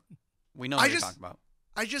 It's okay. We know what you're talking about.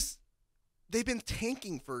 They've been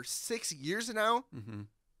tanking for 6 years now. Mm-hmm.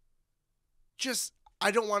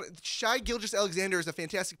 I don't want Shai Gilgeous-Alexander is a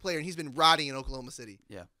fantastic player, and he's been rotting in Oklahoma City.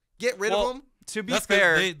 Yeah. Get rid of him. To be that's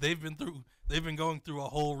fair, they've been going through a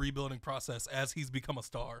whole rebuilding process as he's become a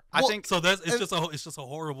star. I think so. It's just a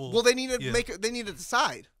horrible. Well, they need to they need to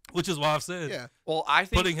decide. Which is why I've said. Yeah. Well, I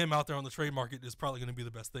think putting him out there on the trade market is probably going to be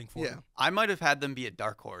the best thing for him. I might have had them be a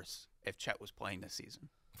dark horse if Chet was playing this season.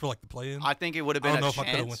 For like the play-in. I think it would have been I don't know a if I could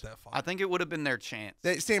chance. have went that far. I think it would have been their chance.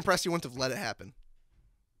 Sam Presti wouldn't have let it happen.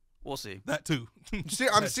 We'll see. That too.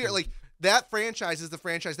 I'm serious. Like that franchise is the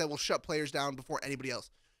franchise that will shut players down before anybody else.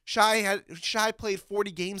 Shai played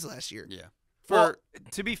 40 games last year. Yeah. Well,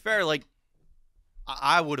 to be fair, like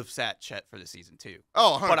I would have sat Chet for the season too.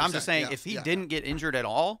 Oh, 100%, but I'm just saying, yeah, if he didn't get injured at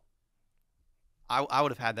all, I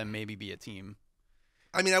would have had them maybe be a team.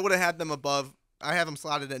 I mean, I would have had them above. I have them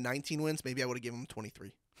slotted at 19 wins. Maybe I would have given them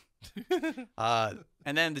 23.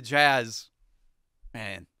 And then the Jazz,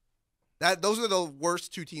 man. Those are the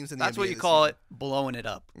worst 2 teams in the NBA. That's what you this call season. it, blowing it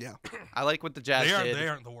up. Yeah. I like what the Jazz did. They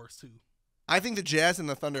aren't the worst two. I think the Jazz and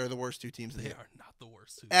the Thunder are the worst 2 teams in the They NBA. are not the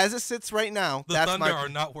worst two. As it sits right now, The that's Thunder my. are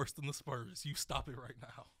not worse than the Spurs. You stop it right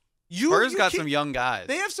now. Spurs got some young guys.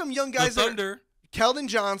 They have some young guys. The Thunder. Keldon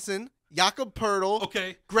Johnson, Jakob Poeltl,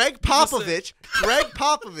 Okay. Greg Popovich,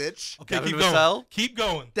 Okay, Devin keep Vassell? going. Keep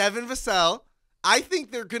going. Devin Vassell. I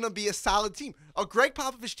think they're going to be a solid team. A Greg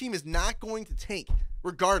Popovich team is not going to tank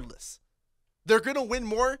regardless. They're going to win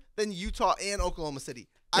more than Utah and Oklahoma City.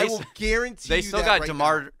 I will guarantee they you still that got right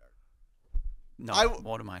DeMar. now. No,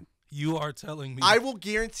 what am I? You are telling me. I will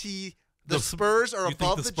guarantee the Spurs are you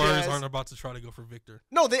above think the Spurs Jazz. aren't about to try to go for Victor.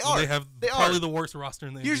 No, they are. They have probably the worst roster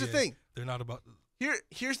in the NBA. Here's the thing. They're not about.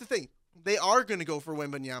 Here's the thing. They are going to go for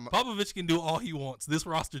Wembanyama. Popovich can do all he wants. This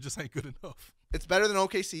roster just ain't good enough. It's better than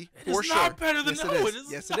OKC for It's sure. not better than yes, no, it it is.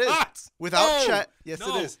 is Yes, not. it is. Without No, Chet, yes,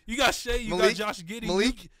 no. it is. You got Shea. You Malik- got Josh Giddey.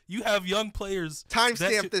 Malik- You have young players.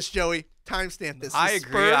 Timestamp this, Joey. Timestamp this. I The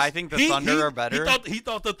agree. Spurs, I think the Thunder are better. He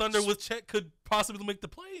thought the Thunder with Chet could possibly make the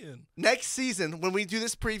play-in. next season when we do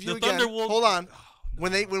this preview The again. Thunder will. Hold on. Oh,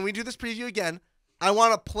 no. When we do this preview again, I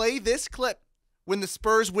want to play this clip when the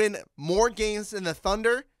Spurs win more games than the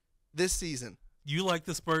Thunder this season. You like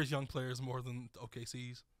the Spurs young players more than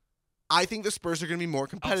OKC's I think the Spurs are going to be more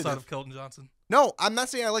competitive. outside of Keldon Johnson. No, I'm not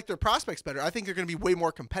saying I like their prospects better. I think they're going to be way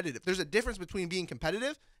more competitive. There's a difference between being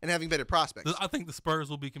competitive and having better prospects. I think the Spurs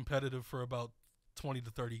will be competitive for about 20 to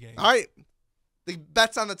 30 games. All right. The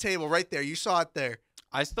bet's on the table right there. You saw it there.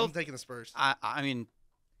 I still. I'm taking the Spurs. I mean,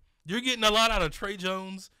 You're getting a lot out of Trey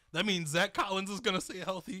Jones. That means Zach Collins is going to stay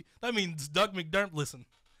healthy. That means Doug McDermott. Listen.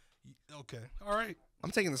 Okay. All right.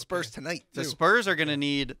 I'm taking the Spurs tonight, the too. Spurs are going to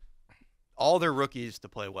need all their rookies to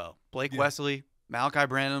play well. Blake Wesley, Malachi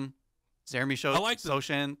Branham, Jeremy I like them.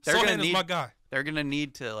 Sochan. Sohan is my guy. They're going to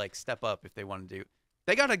need to like step up if they want to do.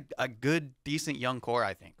 They got a good, decent young core,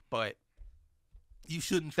 I think, but You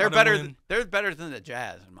shouldn't try they're to better. win. They're better than the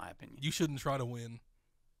Jazz, in my opinion. You shouldn't try to win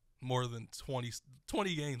more than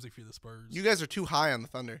 20 games if you're the Spurs. You guys are too high on the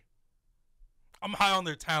Thunder. I'm high on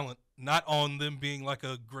their talent, not on them being like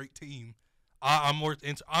a great team. I'm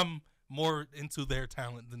more into their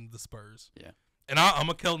talent than the Spurs. Yeah. And I'm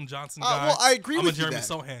a Keldon Johnson guy. Well, I agree I'm with a Jeremy you that.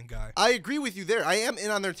 Sohan guy. I agree with you there. I am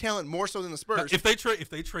in on their talent more so than the Now, Spurs. if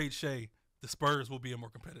they trade Shea, the Spurs will be a more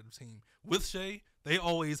competitive team. With Shea, they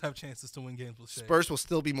always have chances to win games with Shea. Spurs will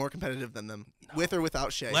still be more competitive than them, with or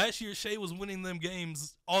without Shea. Last year, Shea was winning them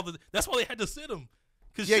games. That's why they had to sit him.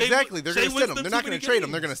 Yeah, exactly. They're going to sit him. They're not going to trade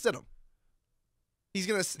him. They're going to sit him. He's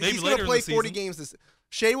going to play 40 games this.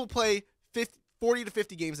 Shea will play 40 to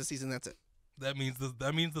 50 games this season. That's it. That means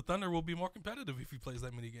the Thunder will be more competitive if he plays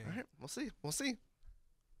that many games. All right, we'll see.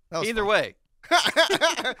 Either way,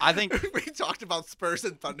 I think we talked about Spurs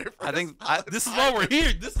and Thunder. This is why we're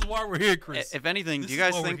here. This is why we're here, Chris. If anything, do you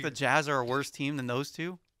guys think the Jazz are a worse team than those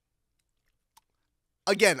two?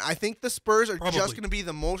 Again, I think the Spurs are just going to be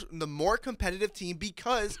the more competitive team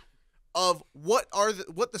because of what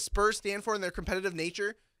the Spurs stand for in their competitive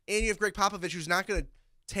nature, and you have Greg Popovich, who's not going to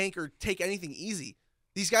tank or take anything easy.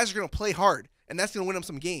 These guys are going to play hard, and that's going to win them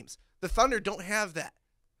some games. The Thunder don't have that.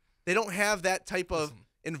 They don't have that type of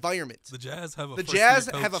environment. The Jazz have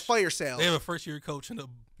a fire sale. They have a first-year coach and a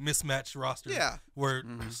mismatched roster. Yeah, where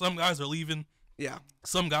some guys are leaving. Yeah,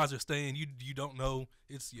 some guys are staying. You don't know.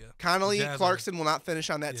 Connolly, Clarkson will not finish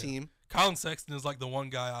on that team. Colin Sexton is like the one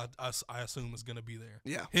guy I assume is going to be there.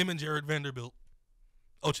 Yeah, him and Jared Vanderbilt,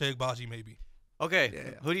 Ochai Agbaji maybe.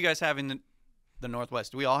 Okay, who do you guys have in the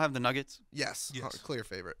Northwest? Do we all have the Nuggets? Yes. Clear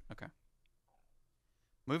favorite. Okay.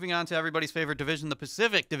 Moving on to everybody's favorite division, the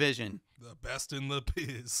Pacific Division. The best in the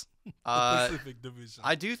biz. The Pacific Division.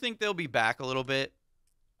 I do think they'll be back a little bit,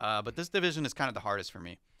 but this division is kind of the hardest for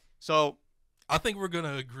me. So I think we're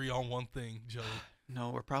gonna agree on one thing, Joey.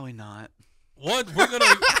 No, we're probably not. What? I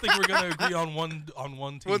think we're gonna agree on one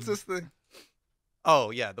team. What's this thing?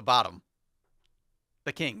 Oh yeah, the bottom.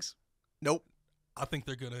 The Kings. Nope. I think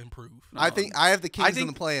they're gonna improve. I think I have the Kings in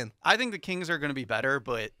the play-in. I think the Kings are gonna be better,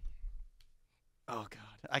 but oh god,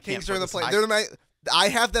 I can't. Kings are in the play. I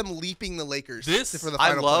have them leaping the Lakers. For the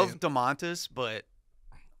final I love DeMontis, but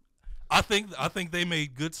I think they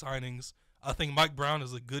made good signings. I think Mike Brown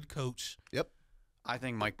is a good coach. Yep. I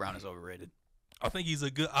think Mike Brown is overrated. I think he's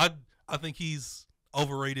a good. I think he's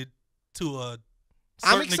overrated to a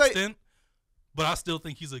certain extent, but I still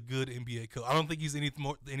think he's a good NBA coach. I don't think he's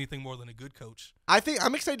anything more than a good coach.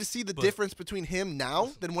 I'm excited to see the difference between him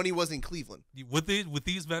now than when he was in Cleveland. With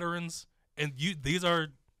these veterans, and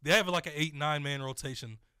they have like an 8-9 man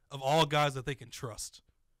rotation of all guys that they can trust.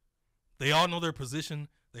 They all know their position.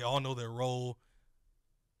 They all know their role.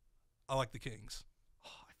 I like the Kings.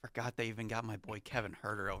 I forgot they even got my boy Kevin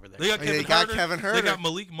Huerter over there. They got Kevin Huerter. They got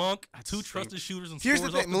Malik Monk, two trusted shooters and Here's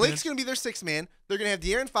scorers. The thing. Malik's going to be their sixth man. They're going to have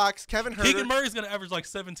De'Aaron Fox, Kevin Huerter. Keegan Murray's going to average like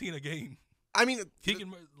 17 a game. I mean,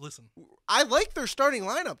 listen. I like their starting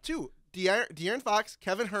lineup too. De'Aaron Fox,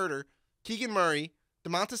 Kevin Huerter, Keegan Murray,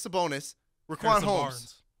 DeMontis Sabonis, Raquan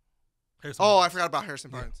Holmes. I forgot about Harrison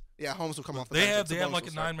Barnes. Yeah, Holmes will come off the bench. They have like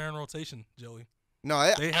a 9-man rotation, Joey. No,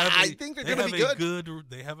 I think they're going to be good.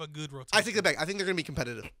 They have a good rotation. I think they're back. I think they're going to be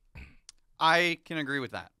competitive. I can agree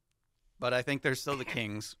with that, but I think they're still the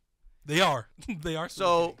Kings. They are. They are.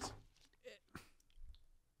 Still the Kings.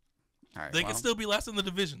 All right, they could still be last in the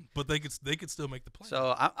division, but they could still make the play.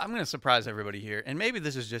 So I'm going to surprise everybody here, and maybe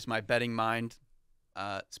this is just my betting mind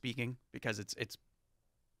speaking because it's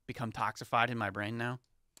become toxified in my brain now.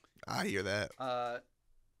 I hear that.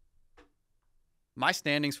 My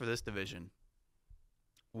standings for this division: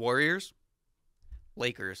 Warriors,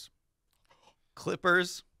 Lakers,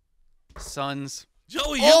 Clippers, Suns.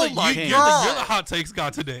 Joey, you're the hot takes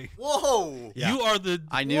guy today. Whoa! Yeah. You are the.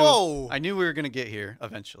 I knew we were gonna get here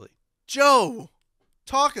eventually. Joe,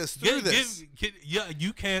 talk us through this.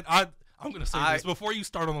 You can't. I'm gonna say this before you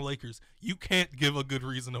start on the Lakers. You can't give a good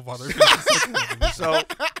reason of why they're finishing. So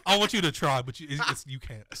I want you to try, but you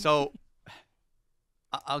can't. So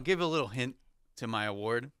I'll give a little hint to my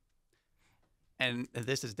award, and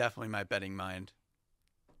this is definitely my betting mind.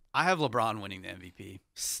 I have LeBron winning the MVP.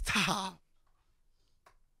 Stop.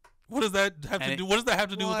 What does that have to do? What does that have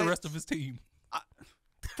to do with the rest of his team?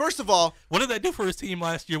 First of all, what did that do for his team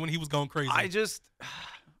last year when he was going crazy?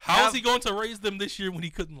 How is he going to raise them this year when he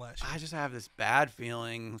couldn't last year? I just have this bad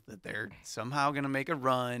feeling that they're somehow going to make a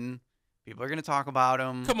run. People are going to talk about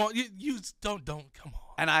him. Come on, you don't come on.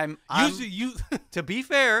 And I'm to be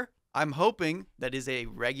fair, I'm hoping that is a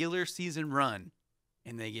regular season run,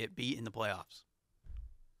 and they get beat in the playoffs.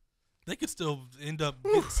 They could still end up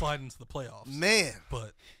sliding into the playoffs, man.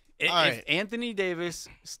 But if Anthony Davis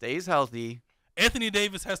stays healthy. Anthony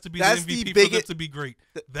Davis has to be the MVP for them to be great.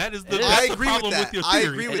 That's the problem with your theory. I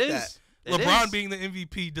agree with that. LeBron being the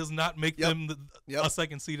MVP does not make them a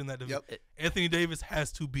second seed in that division. Anthony Davis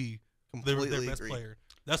has to be their best player.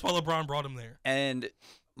 That's why LeBron brought him there. And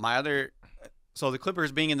so the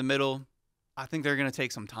Clippers being in the middle, I think they're going to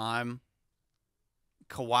take some time.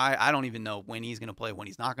 Kawhi, I don't even know when he's going to play, when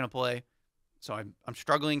he's not going to play. So I'm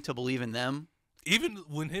struggling to believe in them. Even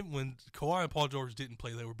when Kawhi and Paul George didn't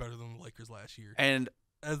play, they were better than the Lakers last year. And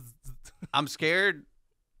I'm scared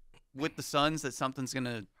with the Suns that something's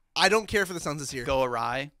gonna. I don't care for the Suns this year. Go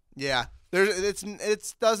awry. Yeah,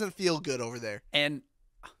 it doesn't feel good over there. And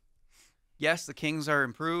yes, the Kings are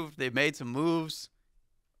improved. They've made some moves.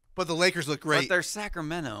 But the Lakers look great. But they're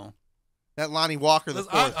Sacramento. That Lonnie Walker, the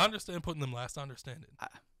fourth. I understand putting them last. I understand it.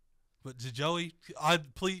 But Joey,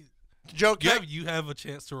 please, Joe, you have a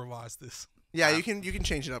chance to revise this. Yeah, you can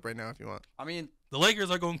change it up right now if you want. I mean, the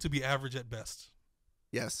Lakers are going to be average at best.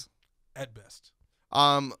 Yes. At best.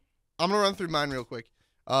 I'm gonna run through mine real quick.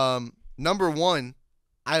 Number 1,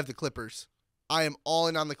 I have the Clippers. I am all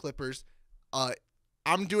in on the Clippers.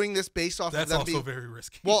 I'm doing this based off That's of them also being, very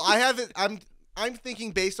risky. Well, I haven't. I'm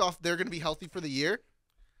thinking based off they're going to be healthy for the year.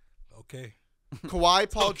 Okay. Kawhi,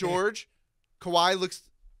 Paul okay. George. Kawhi looks.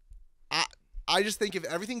 I just think if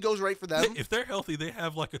everything goes right for them, if they're healthy, they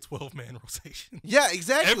have like a 12-man rotation. Yeah,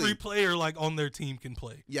 exactly. Every player like on their team can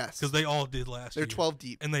play. Yes, because they all did last year. They're 12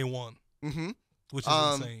 deep, and they won. Mm-hmm. Which is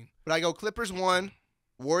insane. But I go Clippers 1,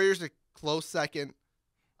 Warriors a close second,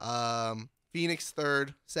 Phoenix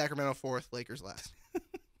 3rd, Sacramento 4th, Lakers last.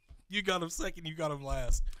 You got them second. You got them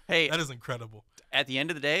last. Hey, that is incredible. At the end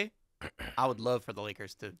of the day, I would love for the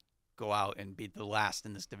Lakers to go out and be the last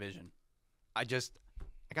in this division. I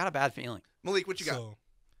got a bad feeling. Malik, what you got? So,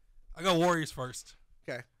 I got Warriors first.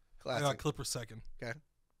 Okay. Classic. I got Clippers second. Okay.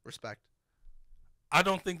 Respect. I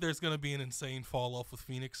don't think there's going to be an insane fall off with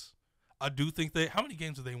Phoenix. I do think how many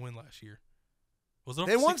games did they win last year? Was it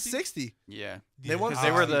over They won 60? 60. Yeah. They won.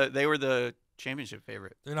 They were the championship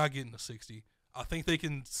favorite. They're not getting to 60. I think they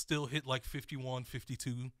can still hit like 51,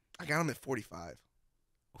 52. I got them at 45.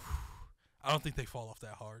 I don't think they fall off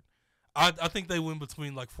that hard. I think they win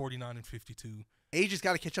between like 49 and 52. Age has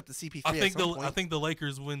got to catch up to CP3 I think the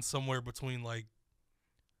Lakers win somewhere between like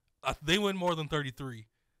they win more than 33,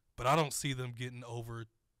 but I don't see them getting over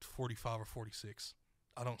 45 or 46.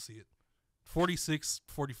 I don't see it. 46,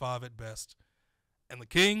 45 at best. And the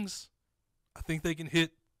Kings, I think they can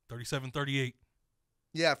hit 37, 38.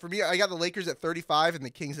 Yeah, for me, I got the Lakers at 35 and the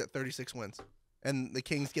Kings at 36 wins. And the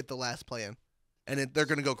Kings get the last play-in. And they're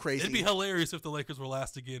going to go crazy. It'd be hilarious if the Lakers were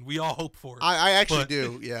last again. We all hope for it. I actually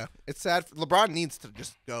do, yeah. It's sad. LeBron needs to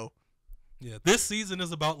just go. Yeah, this season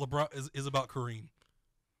is about LeBron. Is about Kareem.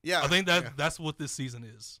 Yeah, I think that's what this season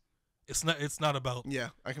is. It's not about. Yeah,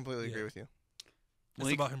 I completely agree with you.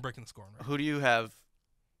 It's about him breaking the scoring record. Who do you have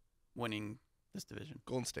winning this division?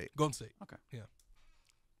 Golden State. Golden State. Okay. Yeah.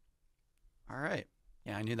 All right.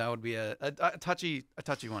 Yeah, I knew that would be a touchy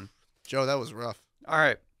one. Joe, that was rough. All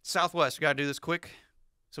right. Southwest, we got to do this quick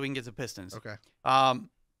so we can get to Pistons. Okay.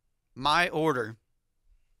 My order.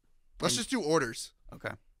 Let's just do orders. Okay.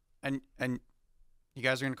 And you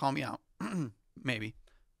guys are going to call me out. Maybe.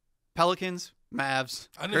 Pelicans, Mavs,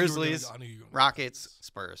 Grizzlies, Rockets,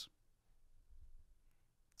 Spurs.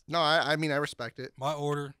 No, I mean, I respect it. My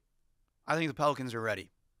order. I think the Pelicans are ready.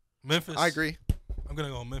 Memphis. I agree. I'm going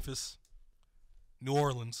to go Memphis, New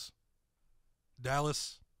Orleans,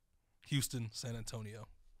 Dallas, Houston, San Antonio.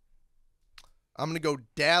 I'm going to go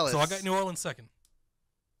Dallas. So I got New Orleans second.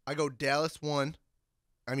 I go Dallas 1.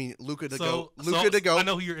 I mean, Luka to go. I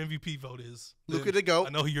know who your MVP vote is. Luka to go. I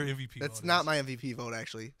know who your MVP vote is. That's not my MVP vote,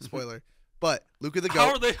 actually. Spoiler. But Luka to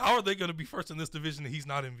go. How are they going to be first in this division and he's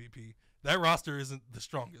not MVP? That roster isn't the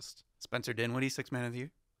strongest. Spencer Dinwiddie, 6th man of the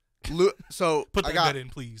year. So put that in,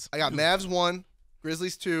 please. I got Mavs 1,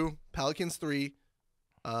 Grizzlies 2, Pelicans 3,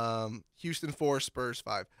 Houston 4, Spurs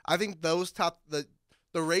 5. I think those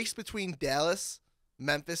the race between Dallas,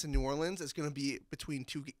 Memphis, and New Orleans is going to be between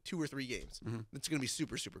two or three games. Mm-hmm. It's going to be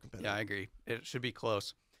super, super competitive. Yeah, I agree. It should be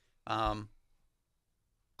close. I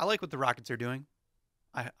like what the Rockets are doing.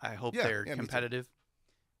 I hope they're competitive.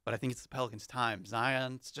 But I think it's the Pelicans' time.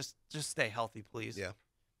 Zion, just stay healthy, please. Yeah.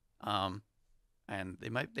 And they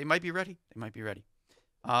might be ready. They might be ready.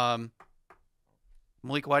 Malik,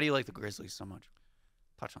 why do you like the Grizzlies so much?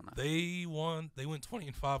 Touch on that. They went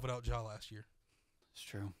 20-5 without Ja last year. It's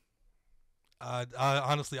true. I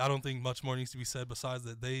honestly don't think much more needs to be said besides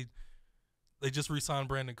that they just re-signed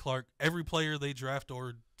Brandon Clark. Every player they draft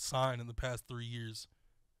or sign in the past 3 years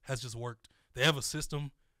has just worked. They have a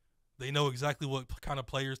system. They know exactly what kind of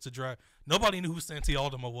players to draft. Nobody knew who Santi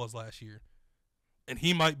Aldama was last year, and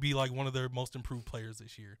he might be like one of their most improved players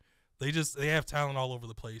this year. They have talent all over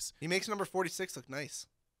the place. He makes number 46 look nice.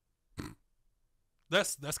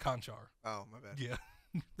 That's Conchar. Oh, my bad. Yeah,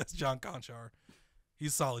 that's John Conchar.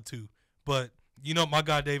 He's solid too. But my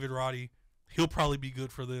guy David Roddy, he'll probably be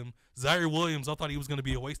good for them. Zaire Williams, I thought he was going to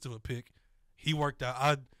be a waste of a pick. He worked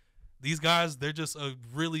out. These guys, they're just a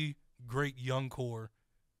really great young core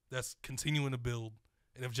that's continuing to build.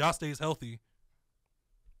 And if Ja stays healthy,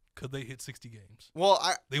 could they hit 60 games? Well,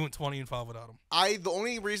 they went 20-5 without him. The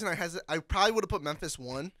only reason I probably would have put Memphis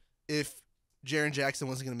 1 if Jaren Jackson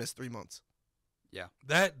wasn't going to miss 3 months. Yeah.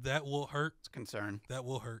 That will hurt. It's a concern. That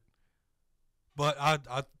will hurt. but I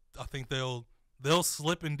think they'll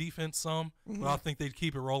slip in defense some, but I think they'd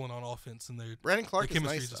keep it rolling on offense, and Brandon Clark their is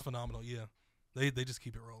chemistry nice, is just though. phenomenal. Yeah, they just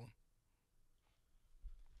keep it rolling.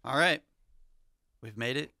 All right, we've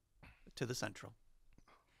made it to the Central.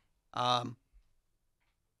 Does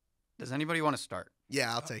anybody want to start?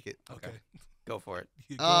 Yeah, I'll take it. Okay. Go for it.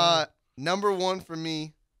 Number one for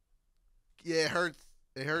me. Yeah, it hurts.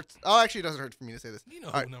 It hurts. Oh, actually, it doesn't hurt for me to say this. You know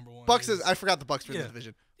All who right, number one Bucks is. I forgot the Bucks are in Yeah. the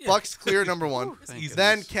division. Yeah. Bucks clear number one. It's Thank easy.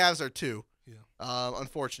 Then Cavs are 2. Yeah.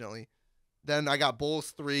 Unfortunately. Then I got Bulls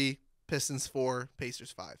 3, Pistons 4,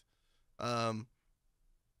 Pacers 5.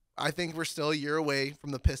 I think we're still a year away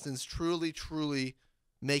from the Pistons truly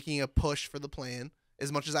making a push for the play-in.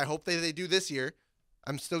 As much as I hope they do this year,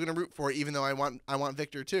 I'm still going to root for it, even though I want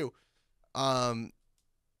Victor too.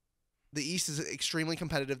 The East is extremely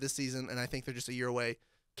competitive this season, and I think they're just a year away.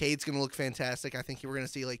 Cade's going to look fantastic. I think we're going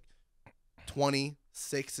to see like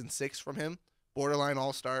 26 and 6 from him. Borderline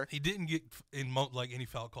all-star. He didn't get in any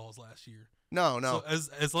foul calls last year. No.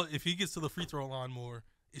 So if he gets to the free throw line more,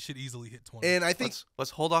 it should easily hit 20. And I think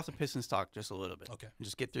Let's hold off the Pistons talk just a little bit. Okay. And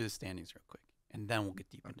just get through the standings real quick, and then we'll get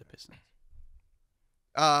deep into Pistons.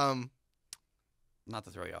 Not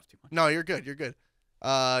to throw you off too much. no, you're good. You're good.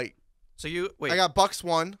 So you wait. I got Bucks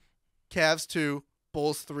 1, Cavs 2,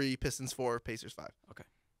 Bulls 3, Pistons 4, Pacers 5.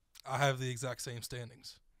 I have the exact same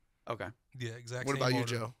standings. Okay. Yeah, exact What same about you,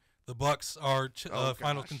 order. Joe? The Bucks are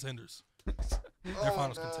final gosh. contenders. They're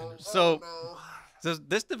finals contenders. So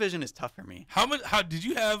this division is tough for me. How did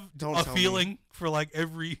you have Don't a tell feeling for like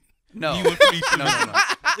every No. you went for each No.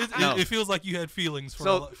 division? No. It feels like you had feelings for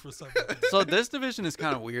So- for some. So this division is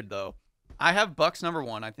kind of weird though. I have Bucks number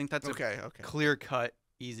 1. I think that's Okay. a clear cut,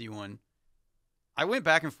 easy one. I went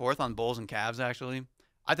back and forth on Bulls and Cavs actually.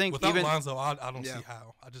 I think Without even Lonzo, I don't Yeah. see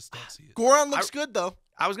how. I just don't see it. Goran looks good though.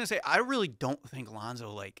 I was gonna say I really don't think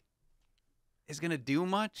Lonzo is gonna do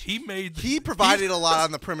much. He provided a lot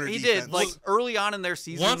on the perimeter He defense. did early on in their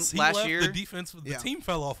season Once he last left, year. the defense, the team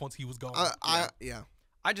fell off once he was gone. Yeah.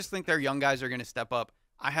 I just think their young guys are gonna step up.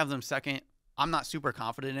 I have them second. I'm not super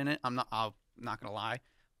confident in it. I'm not gonna lie.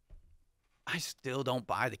 I still don't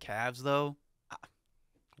buy the Cavs though.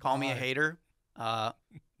 Call me a Why? hater. I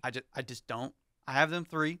just don't. I have them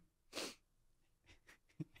 3.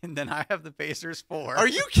 And then I have the Pacers 4. Are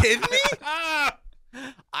you kidding me?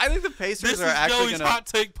 I think the Pacers This are is actually Joey's gonna. hot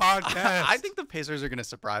take podcast. I think the Pacers are gonna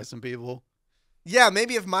surprise some people. Yeah,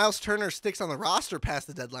 maybe if Miles Turner sticks on the roster past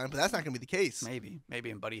the deadline, but that's not going to be the case. Maybe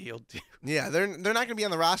and Buddy Hield too. Yeah, they're not going to be on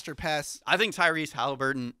the roster past. I think Tyrese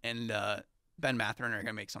Halliburton and Ben Mathurin are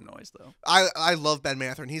gonna make some noise though. I love Ben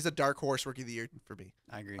Mathurin. He's a dark horse rookie of the year for me.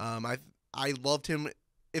 I agree. I loved him.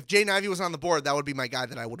 If Jaden Ivey was on the board, that would be my guy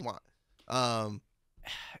that I would want.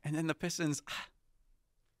 And then the Pistons.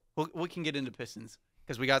 We can get into Pistons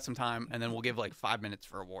because we got some time, and then we'll give like 5 minutes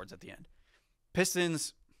for awards at the end.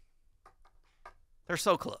 Pistons. They're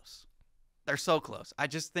so close. They're so close. I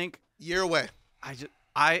just think Year away.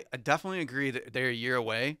 I definitely agree that they're a year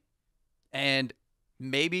away, and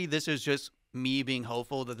maybe this is just me being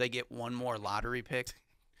hopeful that they get one more lottery pick.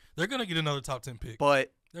 They're gonna get another top 10 pick.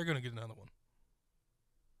 But They're gonna get another one.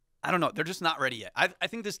 I don't know. They're just not ready yet. I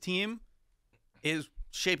think this team is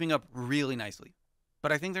shaping up really nicely,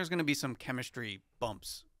 but I think there's going to be some chemistry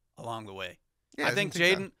bumps along the way. Yeah, I think so.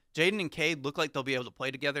 Jaden and Cade look like they'll be able to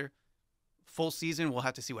play together. Full season, we'll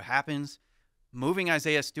have to see what happens. Moving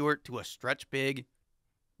Isaiah Stewart to a stretch big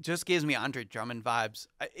just gives me Andre Drummond vibes.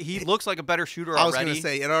 He looks like a better shooter I was already. going to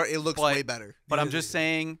say it looks but- way better. But I'm Yeah, just yeah.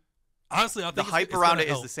 saying Honestly, I think the it's hype gonna around it is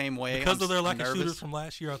help. the same way. Because I'm of their just lack of nervous. shooters from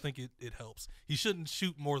last year. I think it helps. He shouldn't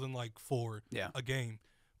shoot more than like 4 Yeah. a game,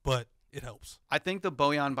 but it helps. I think the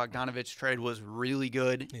Bojan Bogdanovic trade was really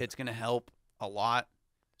good. Yeah. It's going to help a lot.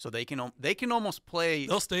 So they can almost play.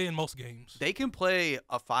 They'll stay in most games. They can play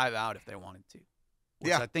a 5 out if they wanted to, which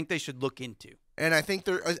Yeah. I think they should look into. And I think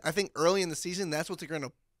early in the season, that's what they're going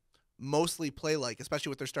to mostly play like, especially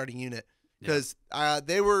with their starting unit. Because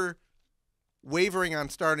they were wavering on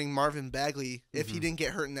starting Marvin Bagley. If he didn't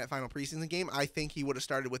get hurt in that final preseason game, I think he would have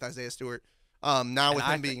started with Isaiah Stewart. Now And with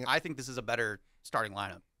him being I think this is a better starting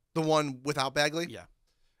lineup. the one without Bagley, Yeah.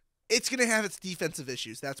 it's going to have its defensive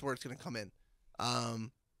issues. That's where it's going to come in.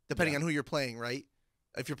 Depending Yeah. on who you're playing, right?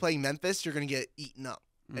 If you're playing Memphis, you're going to get eaten up.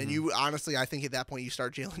 And you honestly, I think at that point you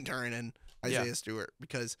start Jalen Duren and Isaiah Stewart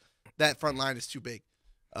because that front line is too big.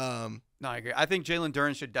 No, I agree. I think Jalen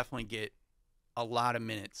Duren should definitely get a lot of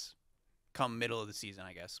minutes come middle of the season,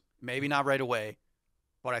 I guess. Maybe not right away,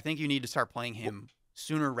 but I think you need to start playing him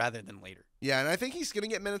sooner rather than later. Yeah, and I think he's going to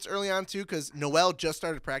get minutes early on too because Noel just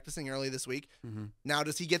started practicing early this week. Now,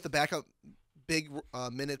 does he get the backup big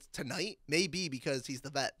minutes tonight? Maybe because he's the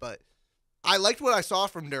vet, but I liked what I saw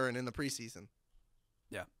from Duran in the preseason.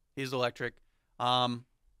 Yeah, he's electric. And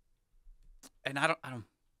I don't.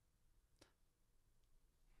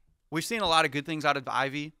 We've seen a lot of good things out of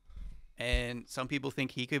Ivy, and some people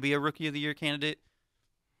think he could be a Rookie of the Year candidate.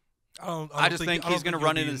 I just think he's going to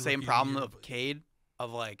run into the same problem of Cade,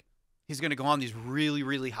 of like he's going to go on these really,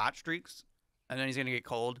 really hot streaks, and then he's going to get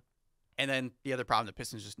cold. And then the other problem, the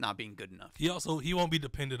Pistons just not being good enough. He won't be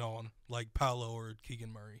dependent on like Paolo or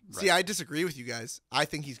Keegan Murray. See, I disagree with you guys. I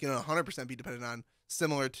think he's going to 100% be dependent on,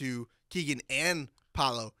 similar to Keegan and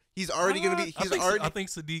Paolo. He's already going to be. I think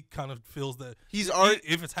Sadiq kind of feels that.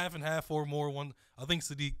 If it's half and half or more one. I think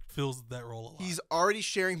Sadiq fills that role a lot. He's already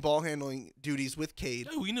sharing ball handling duties with Cade.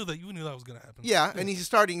 Yeah, we knew that was going to happen. Yeah, and he's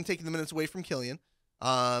starting taking the minutes away from Killian.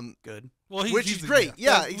 Good. Well, which is great.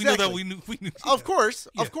 Yeah, exactly. We knew. Of course.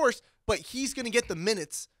 But he's going to get the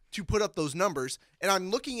minutes to put up those numbers. And I'm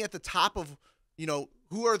looking at the top of,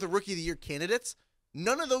 who are the Rookie of the Year candidates.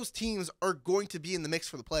 None of those teams are going to be in the mix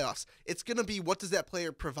for the playoffs. It's going to be, what does that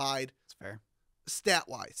player provide? That's fair.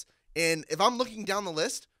 Stat-wise. And if I'm looking down the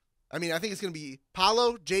list, I think it's going to be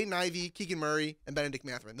Paolo, Jaden Ivey, Keegan Murray, and Benedict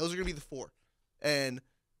Mathurin. Those are going to be the four. And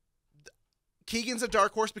Keegan's a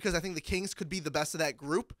dark horse because I think the Kings could be the best of that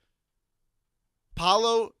group.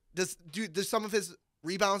 Paolo, does some of his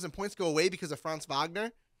rebounds and points go away because of Franz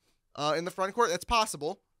Wagner in the front court? That's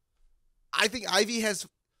possible. I think Ivy has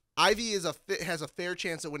a fair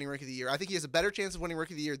chance at winning Rookie of the Year. I think he has a better chance of winning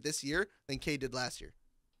Rookie of the Year this year than Cade did last year.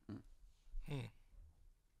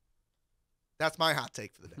 That's my hot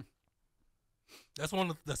take for the day. That's one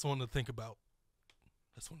to think about.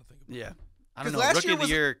 Yeah. I don't know. Rookie of the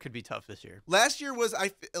Year could be tough this year. Last year was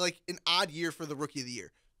an odd year for the Rookie of the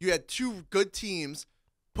Year. You had two good teams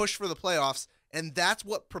push for the playoffs, and that's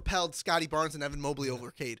what propelled Scotty Barnes and Evan Mobley over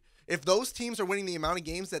Cade. If those teams are winning the amount of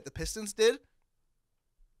games that the Pistons did,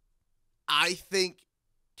 I think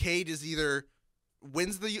Cade is either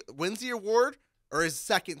wins the award or is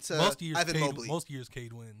second to Evan Mobley. Most years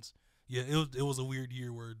Cade wins. Yeah, it was a weird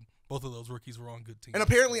year where both of those rookies were on good teams. And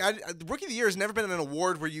apparently, Rookie of the Year has never been an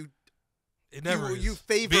award where you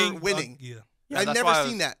favor winning. I've never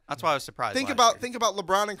seen that. That's why I was surprised. Think about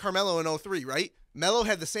LeBron and Carmelo in 2003, right? Melo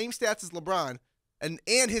had the same stats as LeBron, and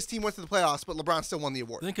his team went to the playoffs, but LeBron still won the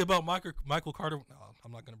award. Think about Michael Carter. No,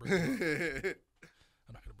 I'm not going to bring him up.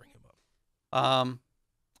 I'm not going to bring him up.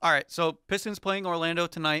 All right, so Pistons playing Orlando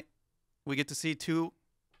tonight. We get to see two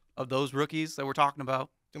of those rookies that we're talking about.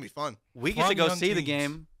 It's going to be fun. We get to go see the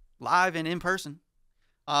game live and in person.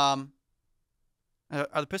 Are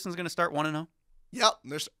the Pistons going to start 1-0? Yep.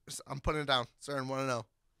 I'm putting it down. Starting 1-0.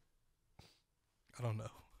 I don't know.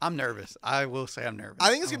 I'm nervous. I will say I'm nervous. I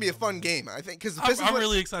think it's going to be a fun game. I think because I'm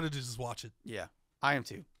really excited to just watch it. Yeah, I am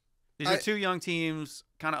too. These are two young teams,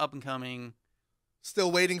 kind of up and coming.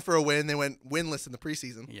 Still waiting for a win. They went winless in the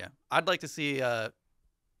preseason. Yeah. I'd like to see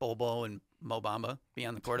Bobo and Mo Bamba be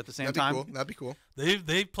on the court at the same time. That'd be cool.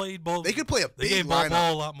 They played ball. They could play a big lineup. They gave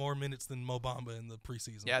Ball a lot more minutes than Mo Bamba in the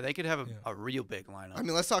preseason. Yeah, they could have a real big lineup.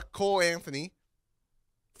 Let's talk Cole Anthony,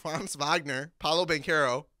 Franz Wagner, Paolo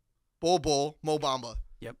Banchero, Bol, Mo Bamba.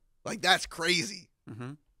 Yep. That's crazy.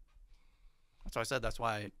 Mm-hmm. That's why I said that's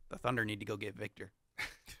why the Thunder need to go get Victor.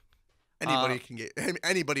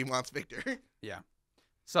 Anybody wants Victor. Yeah.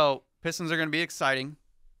 So Pistons are going to be exciting,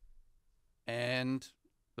 and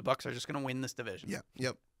the Bucks are just going to win this division.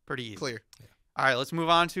 Yep. Pretty easy. Clear. Yeah. All right, let's move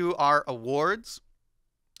on to our awards.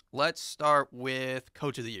 Let's start with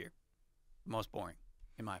Coach of the Year. Most boring,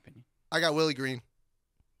 in my opinion. I got Willie Green,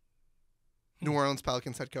 New Orleans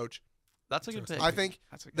Pelicans head coach. That's a good pick. I think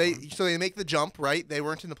they make the jump, right? They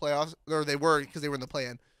weren't in the playoffs, or they were because they were in the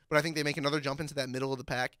play-in. But I think they make another jump into that middle of the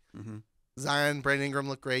pack. Mm-hmm. Zion, Brandon Ingram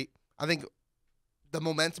look great. I think the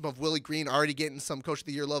momentum of Willie Green already getting some Coach of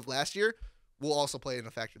the Year love last year will also play in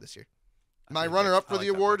a factor this year. My runner-up for the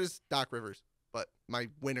award is Doc Rivers, but my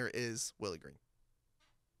winner is Willie Green.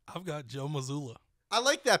 I've got Joe Mazzulla. I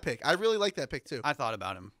like that pick. I really like that pick too. I thought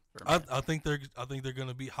about him. I think they're going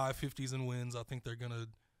to be high 50s in wins. I think they're going to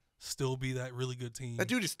still be that really good team. That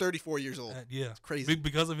dude is 34 years old. Yeah, it's crazy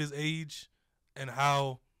because of his age and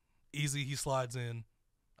how easy he slides in.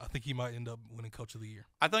 I think he might end up winning Coach of the Year.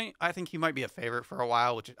 I think he might be a favorite for a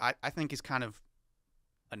while, which I think is kind of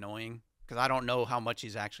annoying because I don't know how much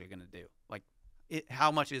he's actually going to do.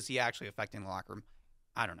 How much is he actually affecting the locker room?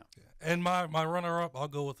 I don't know. Yeah. And my runner-up, I'll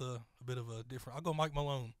go with a bit of a different. I'll go Mike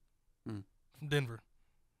Malone from Denver.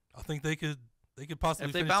 I think they could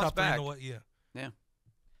possibly finish top three in the way. Yeah.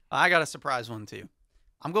 I got a surprise one too.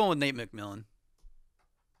 I'm going with Nate McMillan.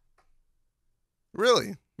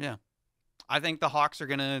 Really? Yeah. I think the Hawks are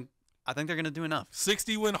gonna I think they're going to do enough.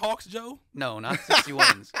 60-win Hawks, Joe? No, not 60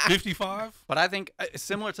 wins. 55? But I think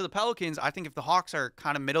similar to the Pelicans, I think if the Hawks are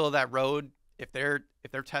kind of middle of that road, if they're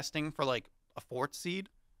testing for like a 4th seed,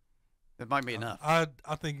 it might be enough. I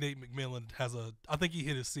think Nate McMillan I think he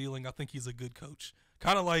hit his ceiling. I think he's a good coach.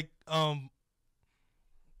 Kind of like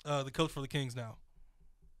the coach for the Kings now.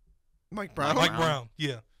 Mike Brown? Mike Brown,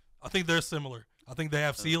 yeah. I think they're similar. I think they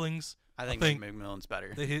have ceilings. I think McMillan's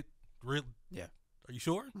better. They hit real. Yeah. Are you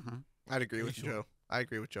sure? Mm-hmm. I'd agree with Joe. I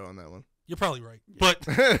agree with Joe on that one. You're probably right. Yeah. But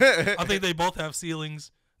I think they both have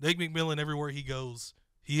ceilings. Nate McMillan, everywhere he goes,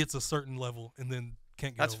 he hits a certain level and then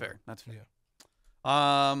can't get over fair. it. That's fair.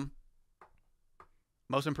 Yeah.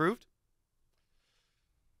 Most improved?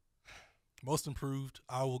 Most improved,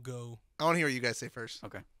 I will go. I want to hear what you guys say first.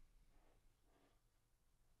 Okay.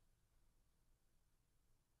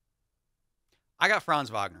 I got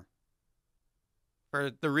Franz Wagner.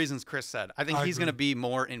 For the reasons Chris said. I think he's going to be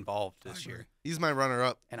more involved this year. He's my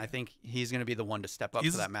runner-up. And I think he's going to be the one to step up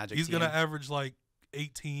to that Magic He's team. going to average like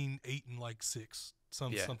 18, 8, and like 6.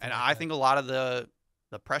 Something and like I that. think a lot of the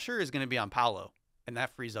pressure is going to be on Paolo, and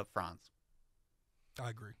that frees up Franz. I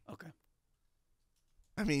agree. Okay.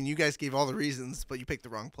 I mean, you guys gave all the reasons, but you picked the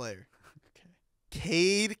wrong player. Okay.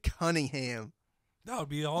 Cade Cunningham. That would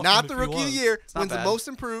be awesome. Not the rookie of the year. Wins the most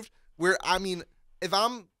improved. If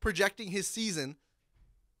I'm projecting his season,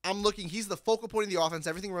 I'm looking, he's the focal point of the offense.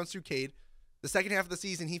 Everything runs through Cade. The second half of the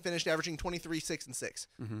season, he finished averaging 23, 6, and 6.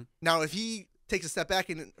 Mm-hmm. Now, if he takes a step back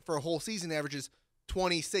and for a whole season averages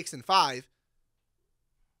 26 and 5,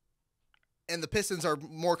 and the Pistons are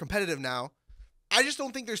more competitive now, I just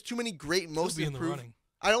don't think there's too many great most improved.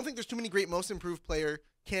 I don't think there's too many great most improved player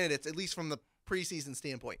candidates, at least from the preseason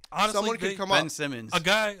standpoint. Honestly, someone could come Ben up. Simmons. A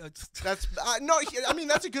guy. That's no. I mean,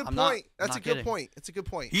 that's a good point. That's a good point. It's a good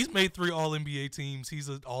point. He's made 3 All-NBA teams. He's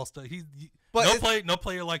an All-Star. No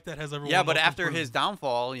player like that has ever. Yeah, won but most after improved. his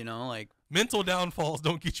downfall, like mental downfalls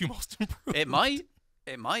don't get you most improved. it might.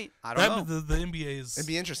 I don't know. It'd The NBA is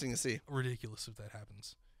be interesting to see. ridiculous if that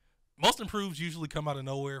happens. Most improved usually come out of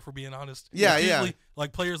nowhere, if we're being honest. Yeah, it's usually, yeah.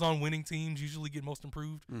 Like players on winning teams usually get most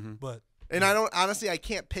improved, Mm-hmm. but And I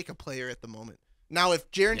can't pick a player at the moment. Now, if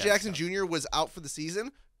Jaren Jackson Jr. was out for the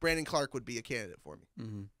season, Brandon Clark would be a candidate for me.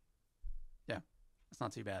 Mm-hmm. Yeah, that's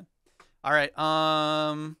not too bad. All right,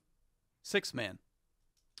 6-man.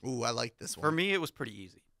 Ooh, I like this one. For me, it was pretty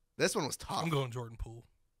easy. This one was tough. I'm going Jordan Poole.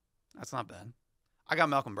 That's not bad. I got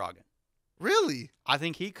Malcolm Brogdon. Really? I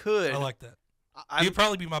think he could. I like that. I'm- He'd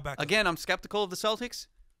probably be my backup. Again, I'm skeptical of the Celtics,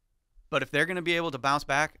 but if they're going to be able to bounce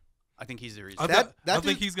back, I think he's the reason. I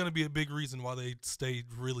think he's going to be a big reason why they stayed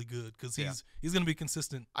really good because he's going to be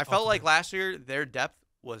consistent. I felt like last year their depth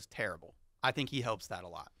was terrible. I think he helps that a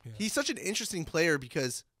lot. Yeah. He's such an interesting player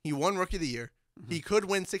because he won Rookie of the Year. Mm-hmm. He could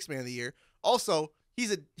win 6-Man of the Year. Also,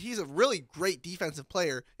 he's a really great defensive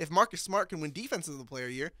player. If Marcus Smart can win Defensive Player of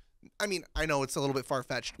the Year, I mean, I know it's a little bit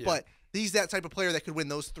far-fetched, but he's that type of player that could win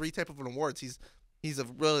those 3 type of awards. He's a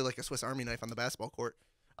really like a Swiss Army knife on the basketball court.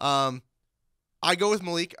 I go with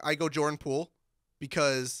Malik. I go Jordan Poole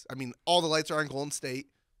because, I mean, all the lights are on Golden State.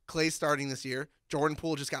 Clay's starting this year. Jordan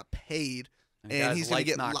Poole just got paid, and he's going to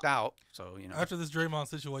get knocked out. So after this Draymond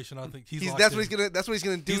situation, I think he's that's what he's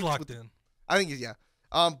gonna do. He's locked in. I think he's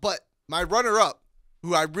but my runner-up,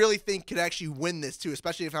 who I really think could actually win this too,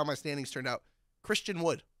 especially if how my standings turned out, Christian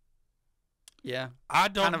Wood. Yeah, I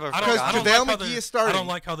don't because JaVale McGee is starting. I don't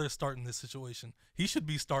like how they're starting this situation. He should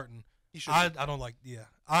be starting. He should. I don't like. Yeah,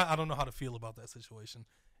 I don't know how to feel about that situation.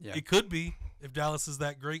 Yeah. It could be if Dallas is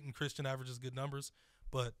that great and Christian averages good numbers,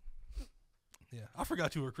 but yeah, I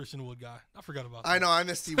forgot you were a Christian Wood guy. I forgot about that. I know. I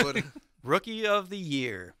missed T. Wood. Rookie of the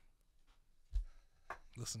Year.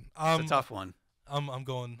 Listen, It's a tough one. I'm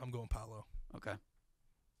going Paolo. Okay.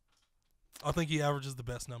 I think he averages the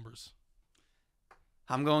best numbers.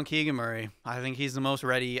 I'm going Keegan Murray. I think he's the most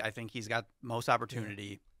ready. I think he's got most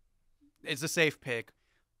opportunity. Yeah. It's a safe pick.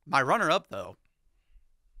 My runner-up, though,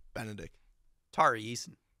 Benedict. Tari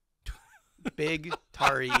Eason. Big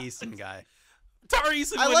Tari Eason guy. Tari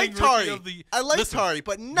Eason. I like Tari. Tari,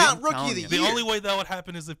 but not Rookie of the Year. The only way that would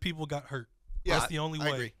happen is if people got hurt. Yeah, that's the only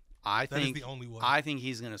way. I agree. That is the only way. I think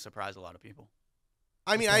he's going to surprise a lot of people.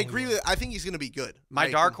 I mean, I agree with it. I think he's going to be good. My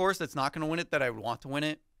dark horse that's not going to win it, that I would want to win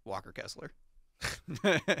it, Walker Kessler.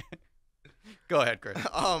 Go ahead, Chris.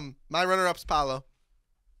 My runner-up's Paolo.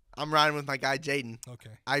 I'm riding with my guy Jaden. Okay.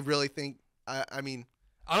 I really think. I mean,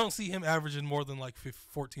 I don't see him averaging more than like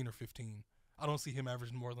 14 or 15. I don't see him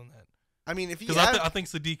averaging more than that. I mean, if he, because I think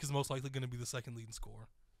Sadiq is most likely going to be the second leading scorer.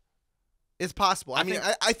 It's possible.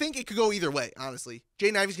 I think it could go either way. Honestly,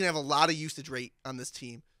 Jaden Ivey's going to have a lot of usage rate on this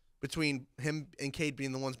team between him and Cade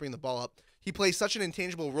being the ones bringing the ball up. he plays such an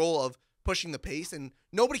intangible role of pushing the pace, and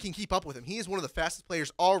nobody can keep up with him. He is one of the fastest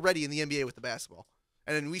players already in the NBA with the basketball.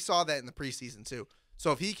 And then we saw that in the preseason too.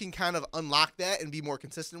 So if he can kind of unlock that and be more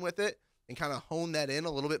consistent with it and kind of hone that in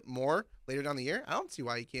a little bit more later down the year, I don't see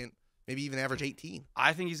why he can't maybe even average 18.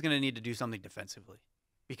 I think he's going to need to do something defensively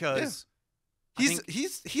because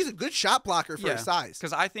he's a good shot blocker for his size.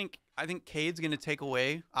 Because I think Cade's going to take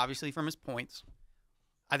away, obviously, from his points.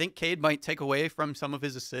 I think Cade might take away from some of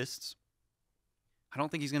his assists. I don't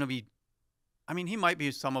think he's going to be – I mean, he might be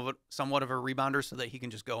somewhat of a rebounder so that he can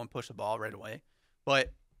just go and push the ball right away.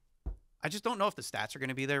 But I just don't know if the stats are going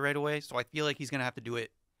to be there right away. So I feel like he's going to have to do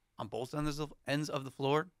it on both ends of the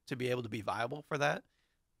floor to be able to be viable for that.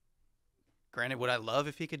 Granted, would I love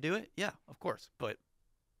if he could do it? Yeah, of course. But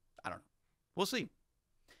I don't know. We'll see.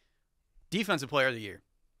 Defensive player of the year.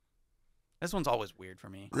 This one's always weird for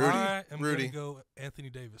me. I am going to go Anthony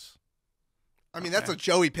Davis. I mean, that's a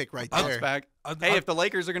Joey pick right there. Back. Hey, if the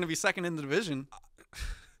Lakers are going to be second in the division.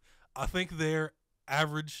 I think they're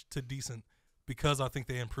average to decent because I think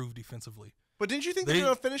they improved defensively. But didn't you think they were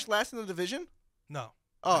going to finish last in the division? No.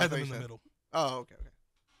 Oh, I had them in the middle. Oh, okay.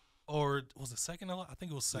 Or was it second to last? I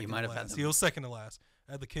think it was second might to have had last. them. It was second to last.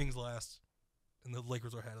 I had the Kings last, and the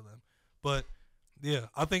Lakers were ahead of them. But, yeah,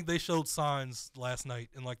 I think they showed signs last night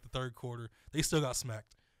in, like, the third quarter. They still got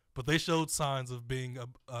smacked. But they showed signs of being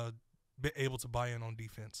able to buy in on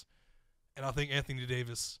defense. And I think Anthony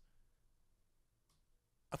Davis,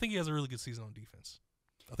 I think he has a really good season on defense.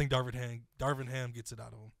 I think Darvin Ham gets it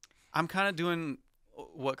out of him. I'm kind of doing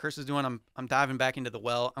what Chris is doing. I'm diving back into the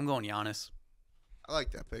well. I'm going Giannis. I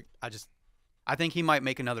like that pick. I think he might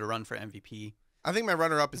make another run for MVP. I think my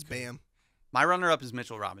runner-up is Bam. My runner-up is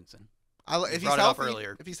Mitchell Robinson. If he's healthy,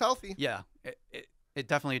 if he's healthy. Yeah, it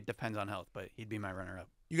definitely depends on health, but he'd be my runner-up.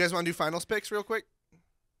 You guys want to do finals picks real quick?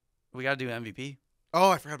 We got to do MVP.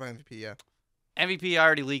 Oh, I forgot about MVP, yeah. MVP, I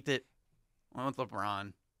already leaked it. I went with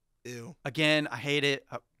LeBron. Ew. Again, I hate it.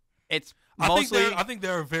 It's I mostly. I think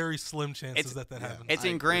there are very slim chances that happens. It's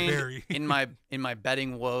ingrained in my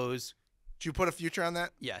betting woes. Did you put a future on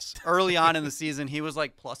that? Yes. Early on in the season, he was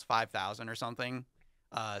like plus 5,000 or something.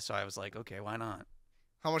 So I was like, okay, why not?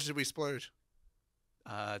 How much did we splurge?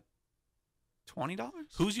 $20.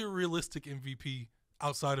 Who's your realistic MVP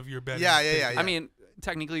outside of your betting? Yeah. I mean,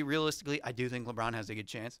 technically, realistically, I do think LeBron has a good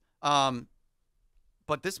chance.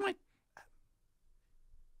 But this might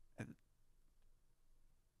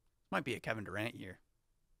be a Kevin Durant year.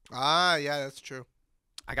 Ah, yeah, that's true.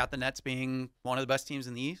 I got the Nets being one of the best teams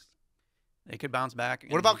in the East. They could bounce back.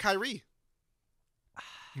 What about Kyrie?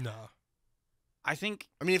 Nah. I mean,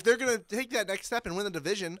 if they're going to take that next step and win the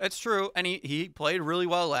division. It's true. And he played really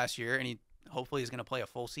well last year, and he hopefully is going to play a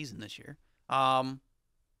full season this year.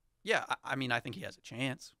 Yeah, I mean, I think he has a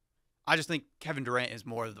chance. I just think Kevin Durant is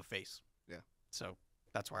more of the face. Yeah. So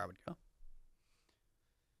that's where I would go.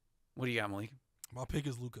 What do you got, Malik? My pick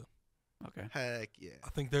is Luka. Okay. Heck yeah. I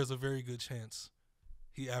think there's a very good chance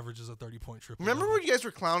he averages a 30-point triple. Remember when you guys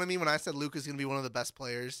were clowning me when I said Luka's going to be one of the best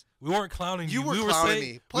players? We weren't clowning you. You were clowning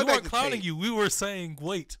me. We weren't clowning you. We were saying,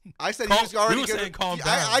 wait. I said he was already we were saying calm down.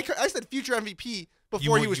 I said future MVP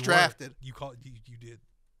before he was drafted. You did.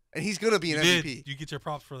 And he's going to be an MVP. You get your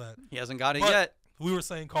props for that. He hasn't got it yet. We were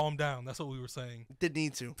saying calm down. That's what we were saying. Did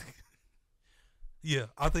need to. Yeah,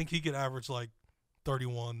 I think he could average like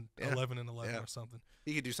 31, 11, and 11 or something.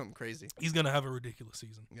 He could do something crazy. He's going to have a ridiculous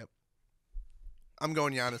season. Yep. I'm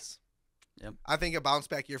going Giannis. Yep. I think a bounce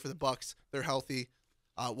back year for the Bucks. They're healthy.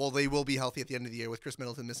 They will be healthy at the end of the year with Chris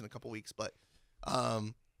Middleton missing a couple weeks. But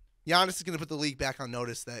Giannis is going to put the league back on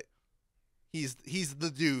notice that he's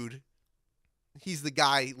the dude. He's the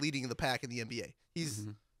guy leading the pack in the NBA.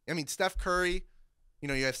 I mean, Steph Curry. You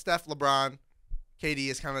know, you have Steph, LeBron, KD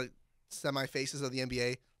is kind of semi-faces of the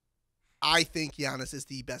NBA. I think Giannis is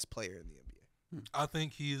the best player in the NBA. I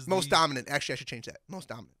think he is most dominant. Actually, I should change that. Most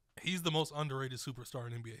dominant. He's the most underrated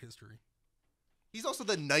superstar in NBA history. He's also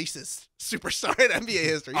the nicest superstar in NBA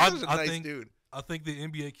history. He's such a nice dude. I think the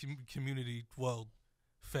NBA community,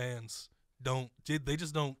 fans, they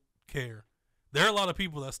just don't care. There are a lot of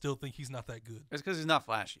people that still think he's not that good. It's because he's not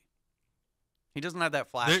flashy. He doesn't have that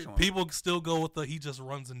flash to him. People still go with the he just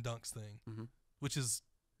runs and dunks thing, which is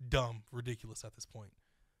dumb, ridiculous at this point.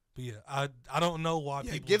 But yeah, I don't know why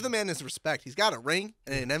people give the man his respect. He's got a ring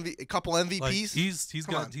and a couple MVPs. Like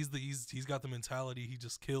he's got the mentality. He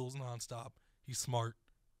just kills nonstop. He's smart.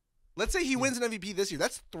 Let's say he wins an MVP this year.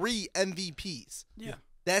 That's 3 MVPs. Yeah,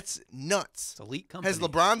 that's nuts. It's elite company. Has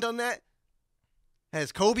LeBron done that?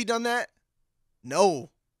 Has Kobe done that?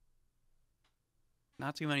 No.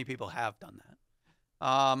 Not too many people have done that.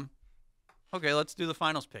 Okay, let's do the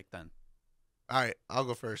finals pick then. All right, I'll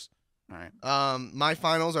go first. All right. My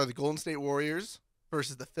finals are the Golden State Warriors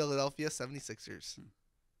versus the Philadelphia 76ers.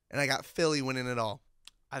 And I got Philly winning it all.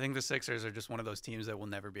 I think the Sixers are just one of those teams that will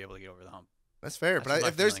never be able to get over the hump. That's fair. That's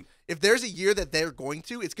But if there's a year that they're going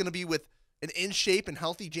to, it's going to be with an in shape and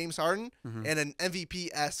healthy James Harden and an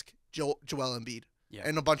MVP-esque Joel Embiid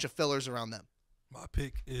and a bunch of fillers around them. My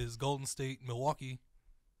pick is Golden State, Milwaukee,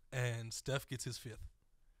 and Steph gets his 5th.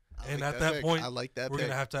 And at that point, I like that we're pick.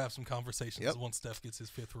 going to have some conversations once Steph gets his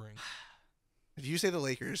 5th ring. If you say the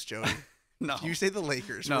Lakers, Joey. No. If you say the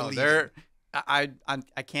Lakers, No, we're leaving.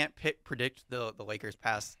 I can't predict the Lakers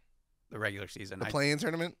past the regular season. The play-in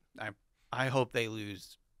tournament? I hope they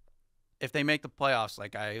lose. If they make the playoffs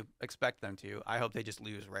like I expect them to, I hope they just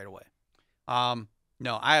lose right away.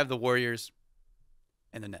 No, I have the Warriors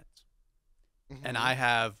and the Nets. And I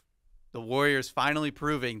have the Warriors finally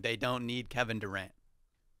proving they don't need Kevin Durant.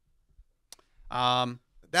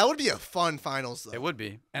 That would be a fun finals, though. It would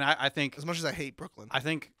be. And I think, as much as I hate Brooklyn, I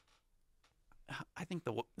think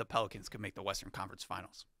the Pelicans could make the Western Conference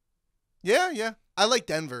Finals. Yeah. I like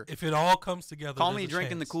Denver. If it all comes together, Call me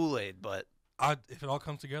drinking the Kool-Aid, but if it all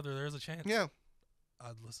comes together, there's a chance. Yeah.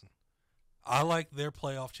 Listen, I like their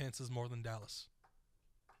playoff chances more than Dallas.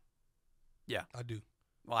 Yeah, I do.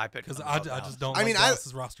 Well, I picked because them I above just Dallas. don't like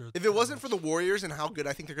Dallas's roster. If it wasn't for the Warriors and how good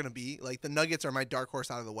I think they're going to be, like the Nuggets are my dark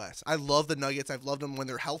horse out of the West. I love the Nuggets. I've loved them when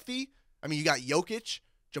they're healthy. I mean, you got Jokic.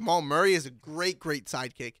 Jamal Murray is a great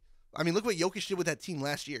sidekick. I mean, look what Jokic did with that team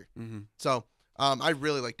last year. So I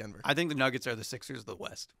really like Denver. I think the Nuggets are the Sixers of the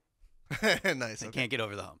West. Nice. They can't get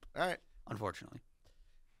over the hump. All right. Unfortunately.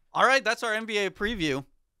 All right, that's our NBA preview.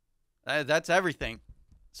 That's everything.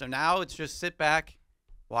 So now it's just sit back,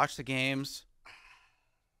 watch the games,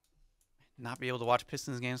 not be able to watch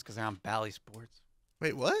Pistons games because they're on Bally Sports.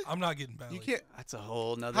 Wait, what? I'm not getting Bally. You can't. That's a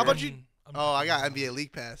whole nother. How about you? Oh, I got NBA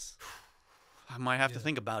League Pass. I might have to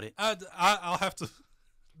think about it. I'll have to.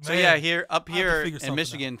 So yeah, up here figure in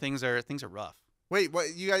Michigan, things are rough. Wait,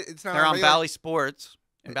 what? You guys? It's not. They're on Bally Sports,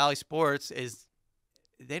 and Bally Sports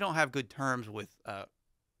they don't have good terms with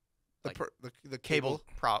the cable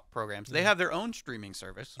programs. They have their own streaming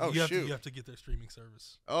service. Oh, you shoot. You have to get their streaming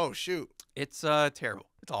service. Oh, shoot. It's terrible.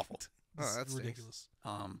 It's awful. Oh, that's ridiculous.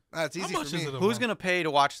 That's easy much for me. is it a Who's month? going to pay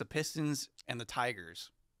to watch the Pistons and the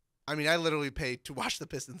Tigers? I mean, I literally pay to watch the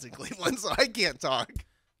Pistons in Cleveland, so I can't talk.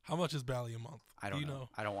 How much is Bally a month? I don't know.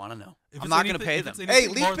 I don't want to know. If I'm it's not going to anything- pay if them. it's Hey,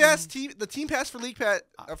 anything League more Pass than- the team pass for League Pass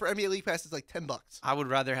for NBA League Pass is like $10. I would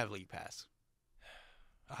rather have League Pass.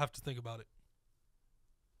 I have to think about it.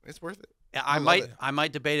 It's worth it. Yeah, I love it. I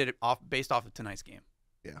might debate it based off of tonight's game.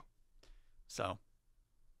 Yeah. So,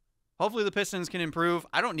 hopefully the Pistons can improve.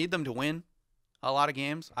 I don't need them to win a lot of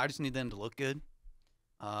games. I just need them to look good,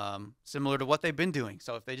 similar to what they've been doing.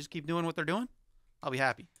 So if they just keep doing what they're doing, I'll be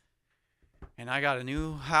happy. And I got a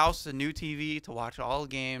new house, a new TV to watch all the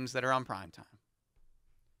games that are on primetime.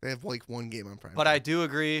 They have like one game on prime. But I do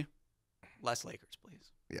agree, less Lakers,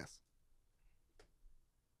 please. Yes.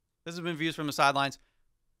 This has been Views from the Sidelines.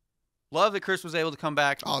 Love that Chris was able to come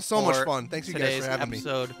back. Oh, so much for fun. Thanks you guys today's for having me.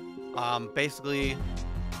 episode. Basically,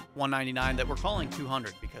 199 that we're calling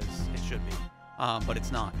 200 because it should be, but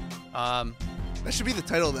it's not. That should be the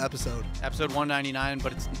title of the episode. Episode 199,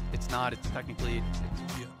 but it's not. It's technically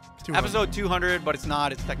 200. episode 200, but it's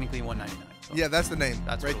not. It's technically 199. So Yeah, that's the name.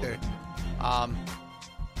 that's right cool. there.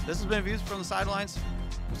 This has been Views from the Sidelines.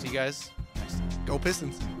 We'll see you guys next time. Go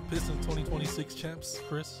Pistons. Pistons 2026 champs,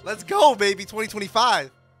 Chris. Let's go, baby.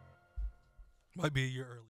 2025. Might be a year early.